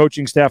Rice and the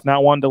coaching staff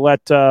not wanting to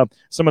let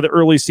some of the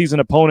early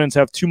season opponents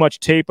have too much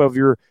tape of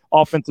your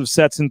offensive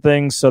sets and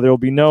things. So there will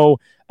be no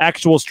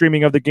actual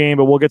streaming of the game,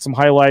 but we'll get some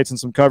highlights and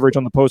some coverage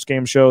on the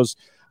post-game shows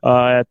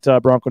at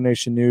Bronco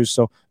Nation News.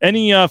 So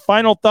any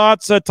final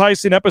thoughts,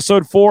 Tyson?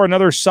 Episode 4,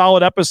 another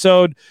solid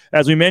episode.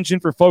 As we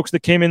mentioned, for folks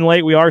that came in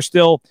late, we are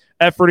still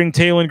efforting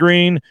Taylon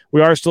Green.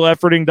 We are still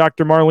efforting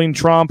Dr. Marlene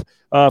Trump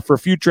for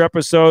future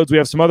episodes. We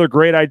have some other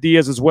great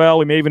ideas as well.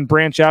 We may even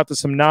branch out to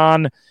some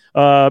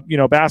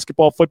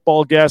basketball,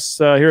 football guests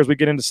here as we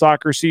get into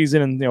soccer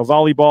season and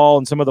volleyball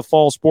and some of the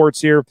fall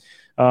sports here.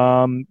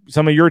 Some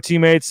of your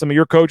teammates, some of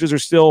your coaches are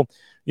still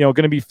going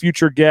to be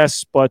future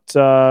guests, but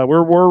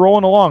we're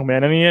rolling along,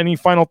 man. Any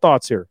final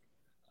thoughts here?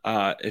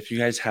 If you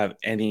guys have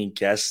any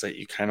guests that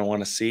you kind of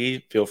want to see,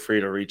 feel free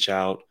to reach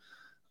out.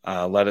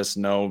 Let us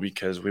know,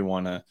 because we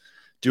want to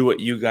do what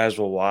you guys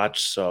will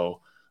watch.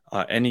 So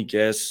any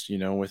guests,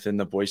 within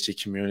the Boise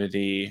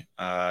community,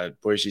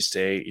 Boise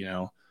State,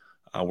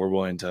 we're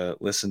willing to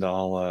listen to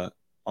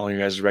all your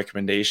guys'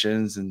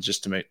 recommendations and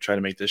just to try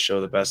to make this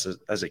show the best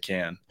as it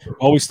can.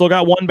 Well, we still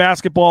got one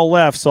basketball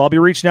left, so I'll be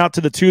reaching out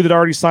to the 2 that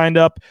already signed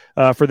up.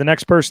 For the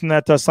next person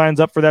that signs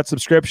up for that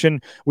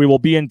subscription, we will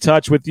be in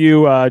touch with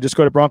you. Just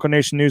go to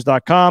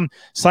bronconationnews.com,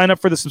 sign up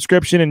for the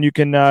subscription, and you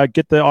can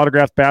get the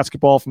autographed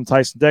basketball from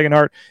Tyson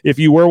Degenhart. If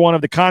you were one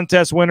of the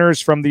contest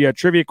winners from the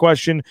trivia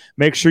question,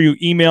 make sure you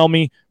email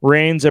me,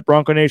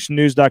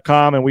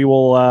 rains@bronconationnews.com, and we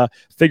will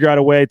figure out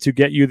a way to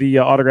get you the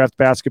autographed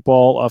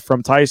basketball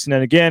from Tyson.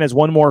 And again, as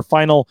one more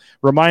final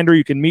reminder,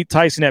 you can meet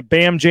Tyson at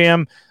Bam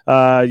Jam.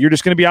 You're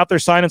just going to be out there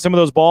signing some of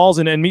those balls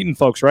and meeting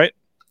folks, right?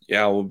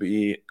 Yeah, we'll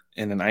be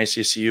in an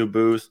ICCU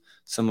booth,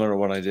 similar to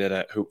what I did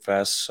at Hoop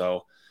Fest.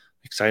 So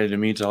excited to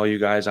meet all you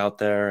guys out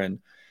there, and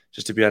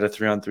just to be at a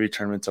 3-on-3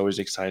 tournament's always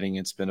exciting.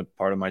 It's been a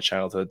part of my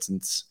childhood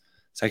since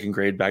second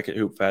grade back at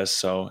Hoop Fest.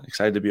 So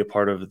excited to be a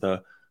part of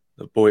the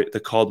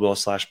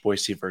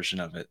Caldwell/Boise version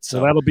of it. So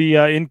that'll be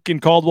in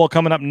Caldwell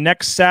coming up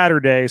next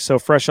Saturday. So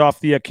fresh off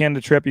the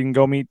Canada trip, you can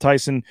go meet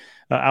Tyson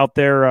out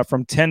there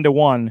from 10 to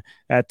 1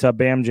 at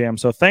BAM Jam.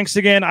 So thanks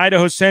again,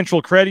 Idaho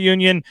Central Credit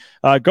Union.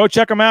 Go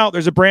check them out.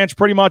 There's a branch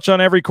pretty much on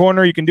every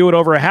corner. You can do it.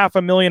 Over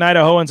 500,000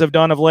 Idahoans have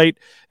done of late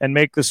and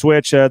make the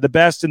switch. The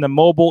best in the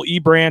mobile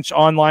e-branch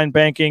online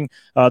banking.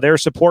 They're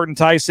supporting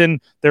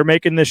Tyson. They're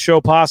making this show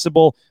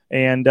possible,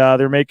 and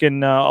they're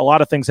making a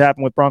lot of things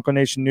happen with Bronco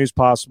Nation News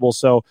possible.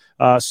 So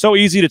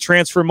easy to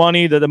transfer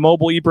money. The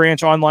mobile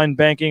e-branch online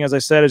banking, as I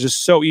said, is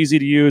just so easy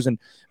to use. And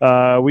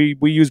we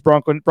use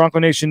Bronco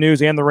Nation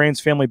News and the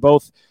Raines family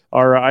both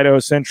are Idaho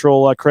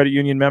Central Credit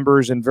Union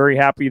members, and very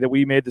happy that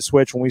we made the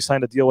switch when we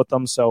signed a deal with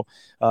them. So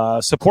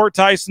support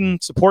Tyson,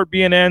 support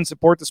BNN,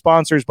 support the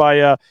sponsors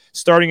by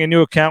starting a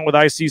new account with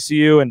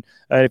ICCU. And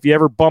if you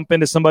ever bump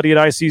into somebody at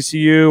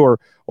ICCU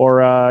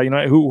or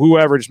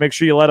whoever, just make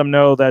sure you let them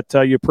know that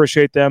you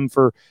appreciate them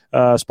for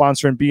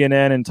sponsoring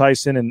BNN and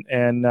Tyson,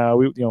 and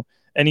we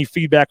any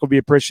feedback will be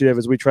appreciative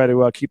as we try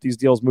to keep these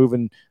deals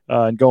moving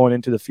and going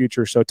into the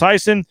future. So,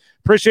 Tyson,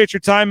 appreciate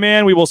your time,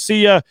 man. We will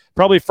see you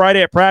probably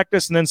Friday at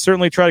practice, and then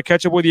certainly try to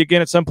catch up with you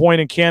again at some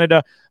point in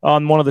Canada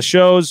on one of the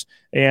shows.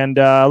 And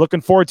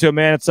looking forward to it,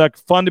 man. It's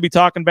fun to be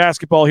talking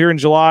basketball here in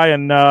July,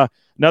 and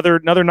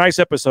another nice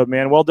episode,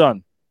 man. Well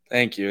done.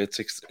 Thank you.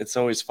 It's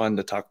always fun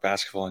to talk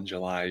basketball in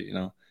July.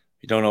 You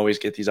don't always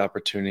get these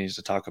opportunities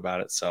to talk about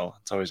it, so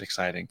it's always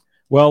exciting.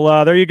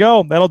 Well, there you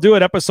go. That'll do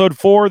it. Episode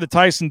 4, the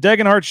Tyson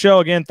Degenhart Show.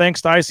 Again,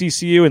 thanks to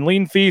ICCU and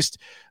Lean Feast.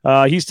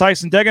 He's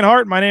Tyson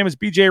Degenhart. My name is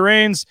BJ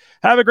Raines.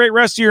 Have a great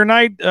rest of your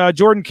night.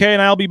 Jordan K.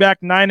 and I will be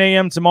back 9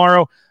 a.m.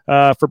 tomorrow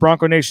for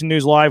Bronco Nation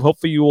News Live.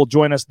 Hopefully you will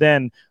join us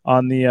then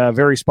on the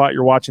very spot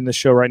you're watching this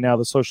show right now,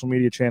 the social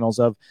media channels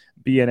of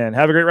BNN.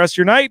 Have a great rest of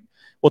your night.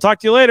 We'll talk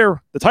to you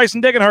later. The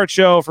Tyson Degenhart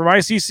Show from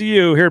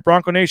ICCU here at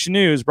Bronco Nation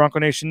News,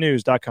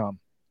 bronconationnews.com.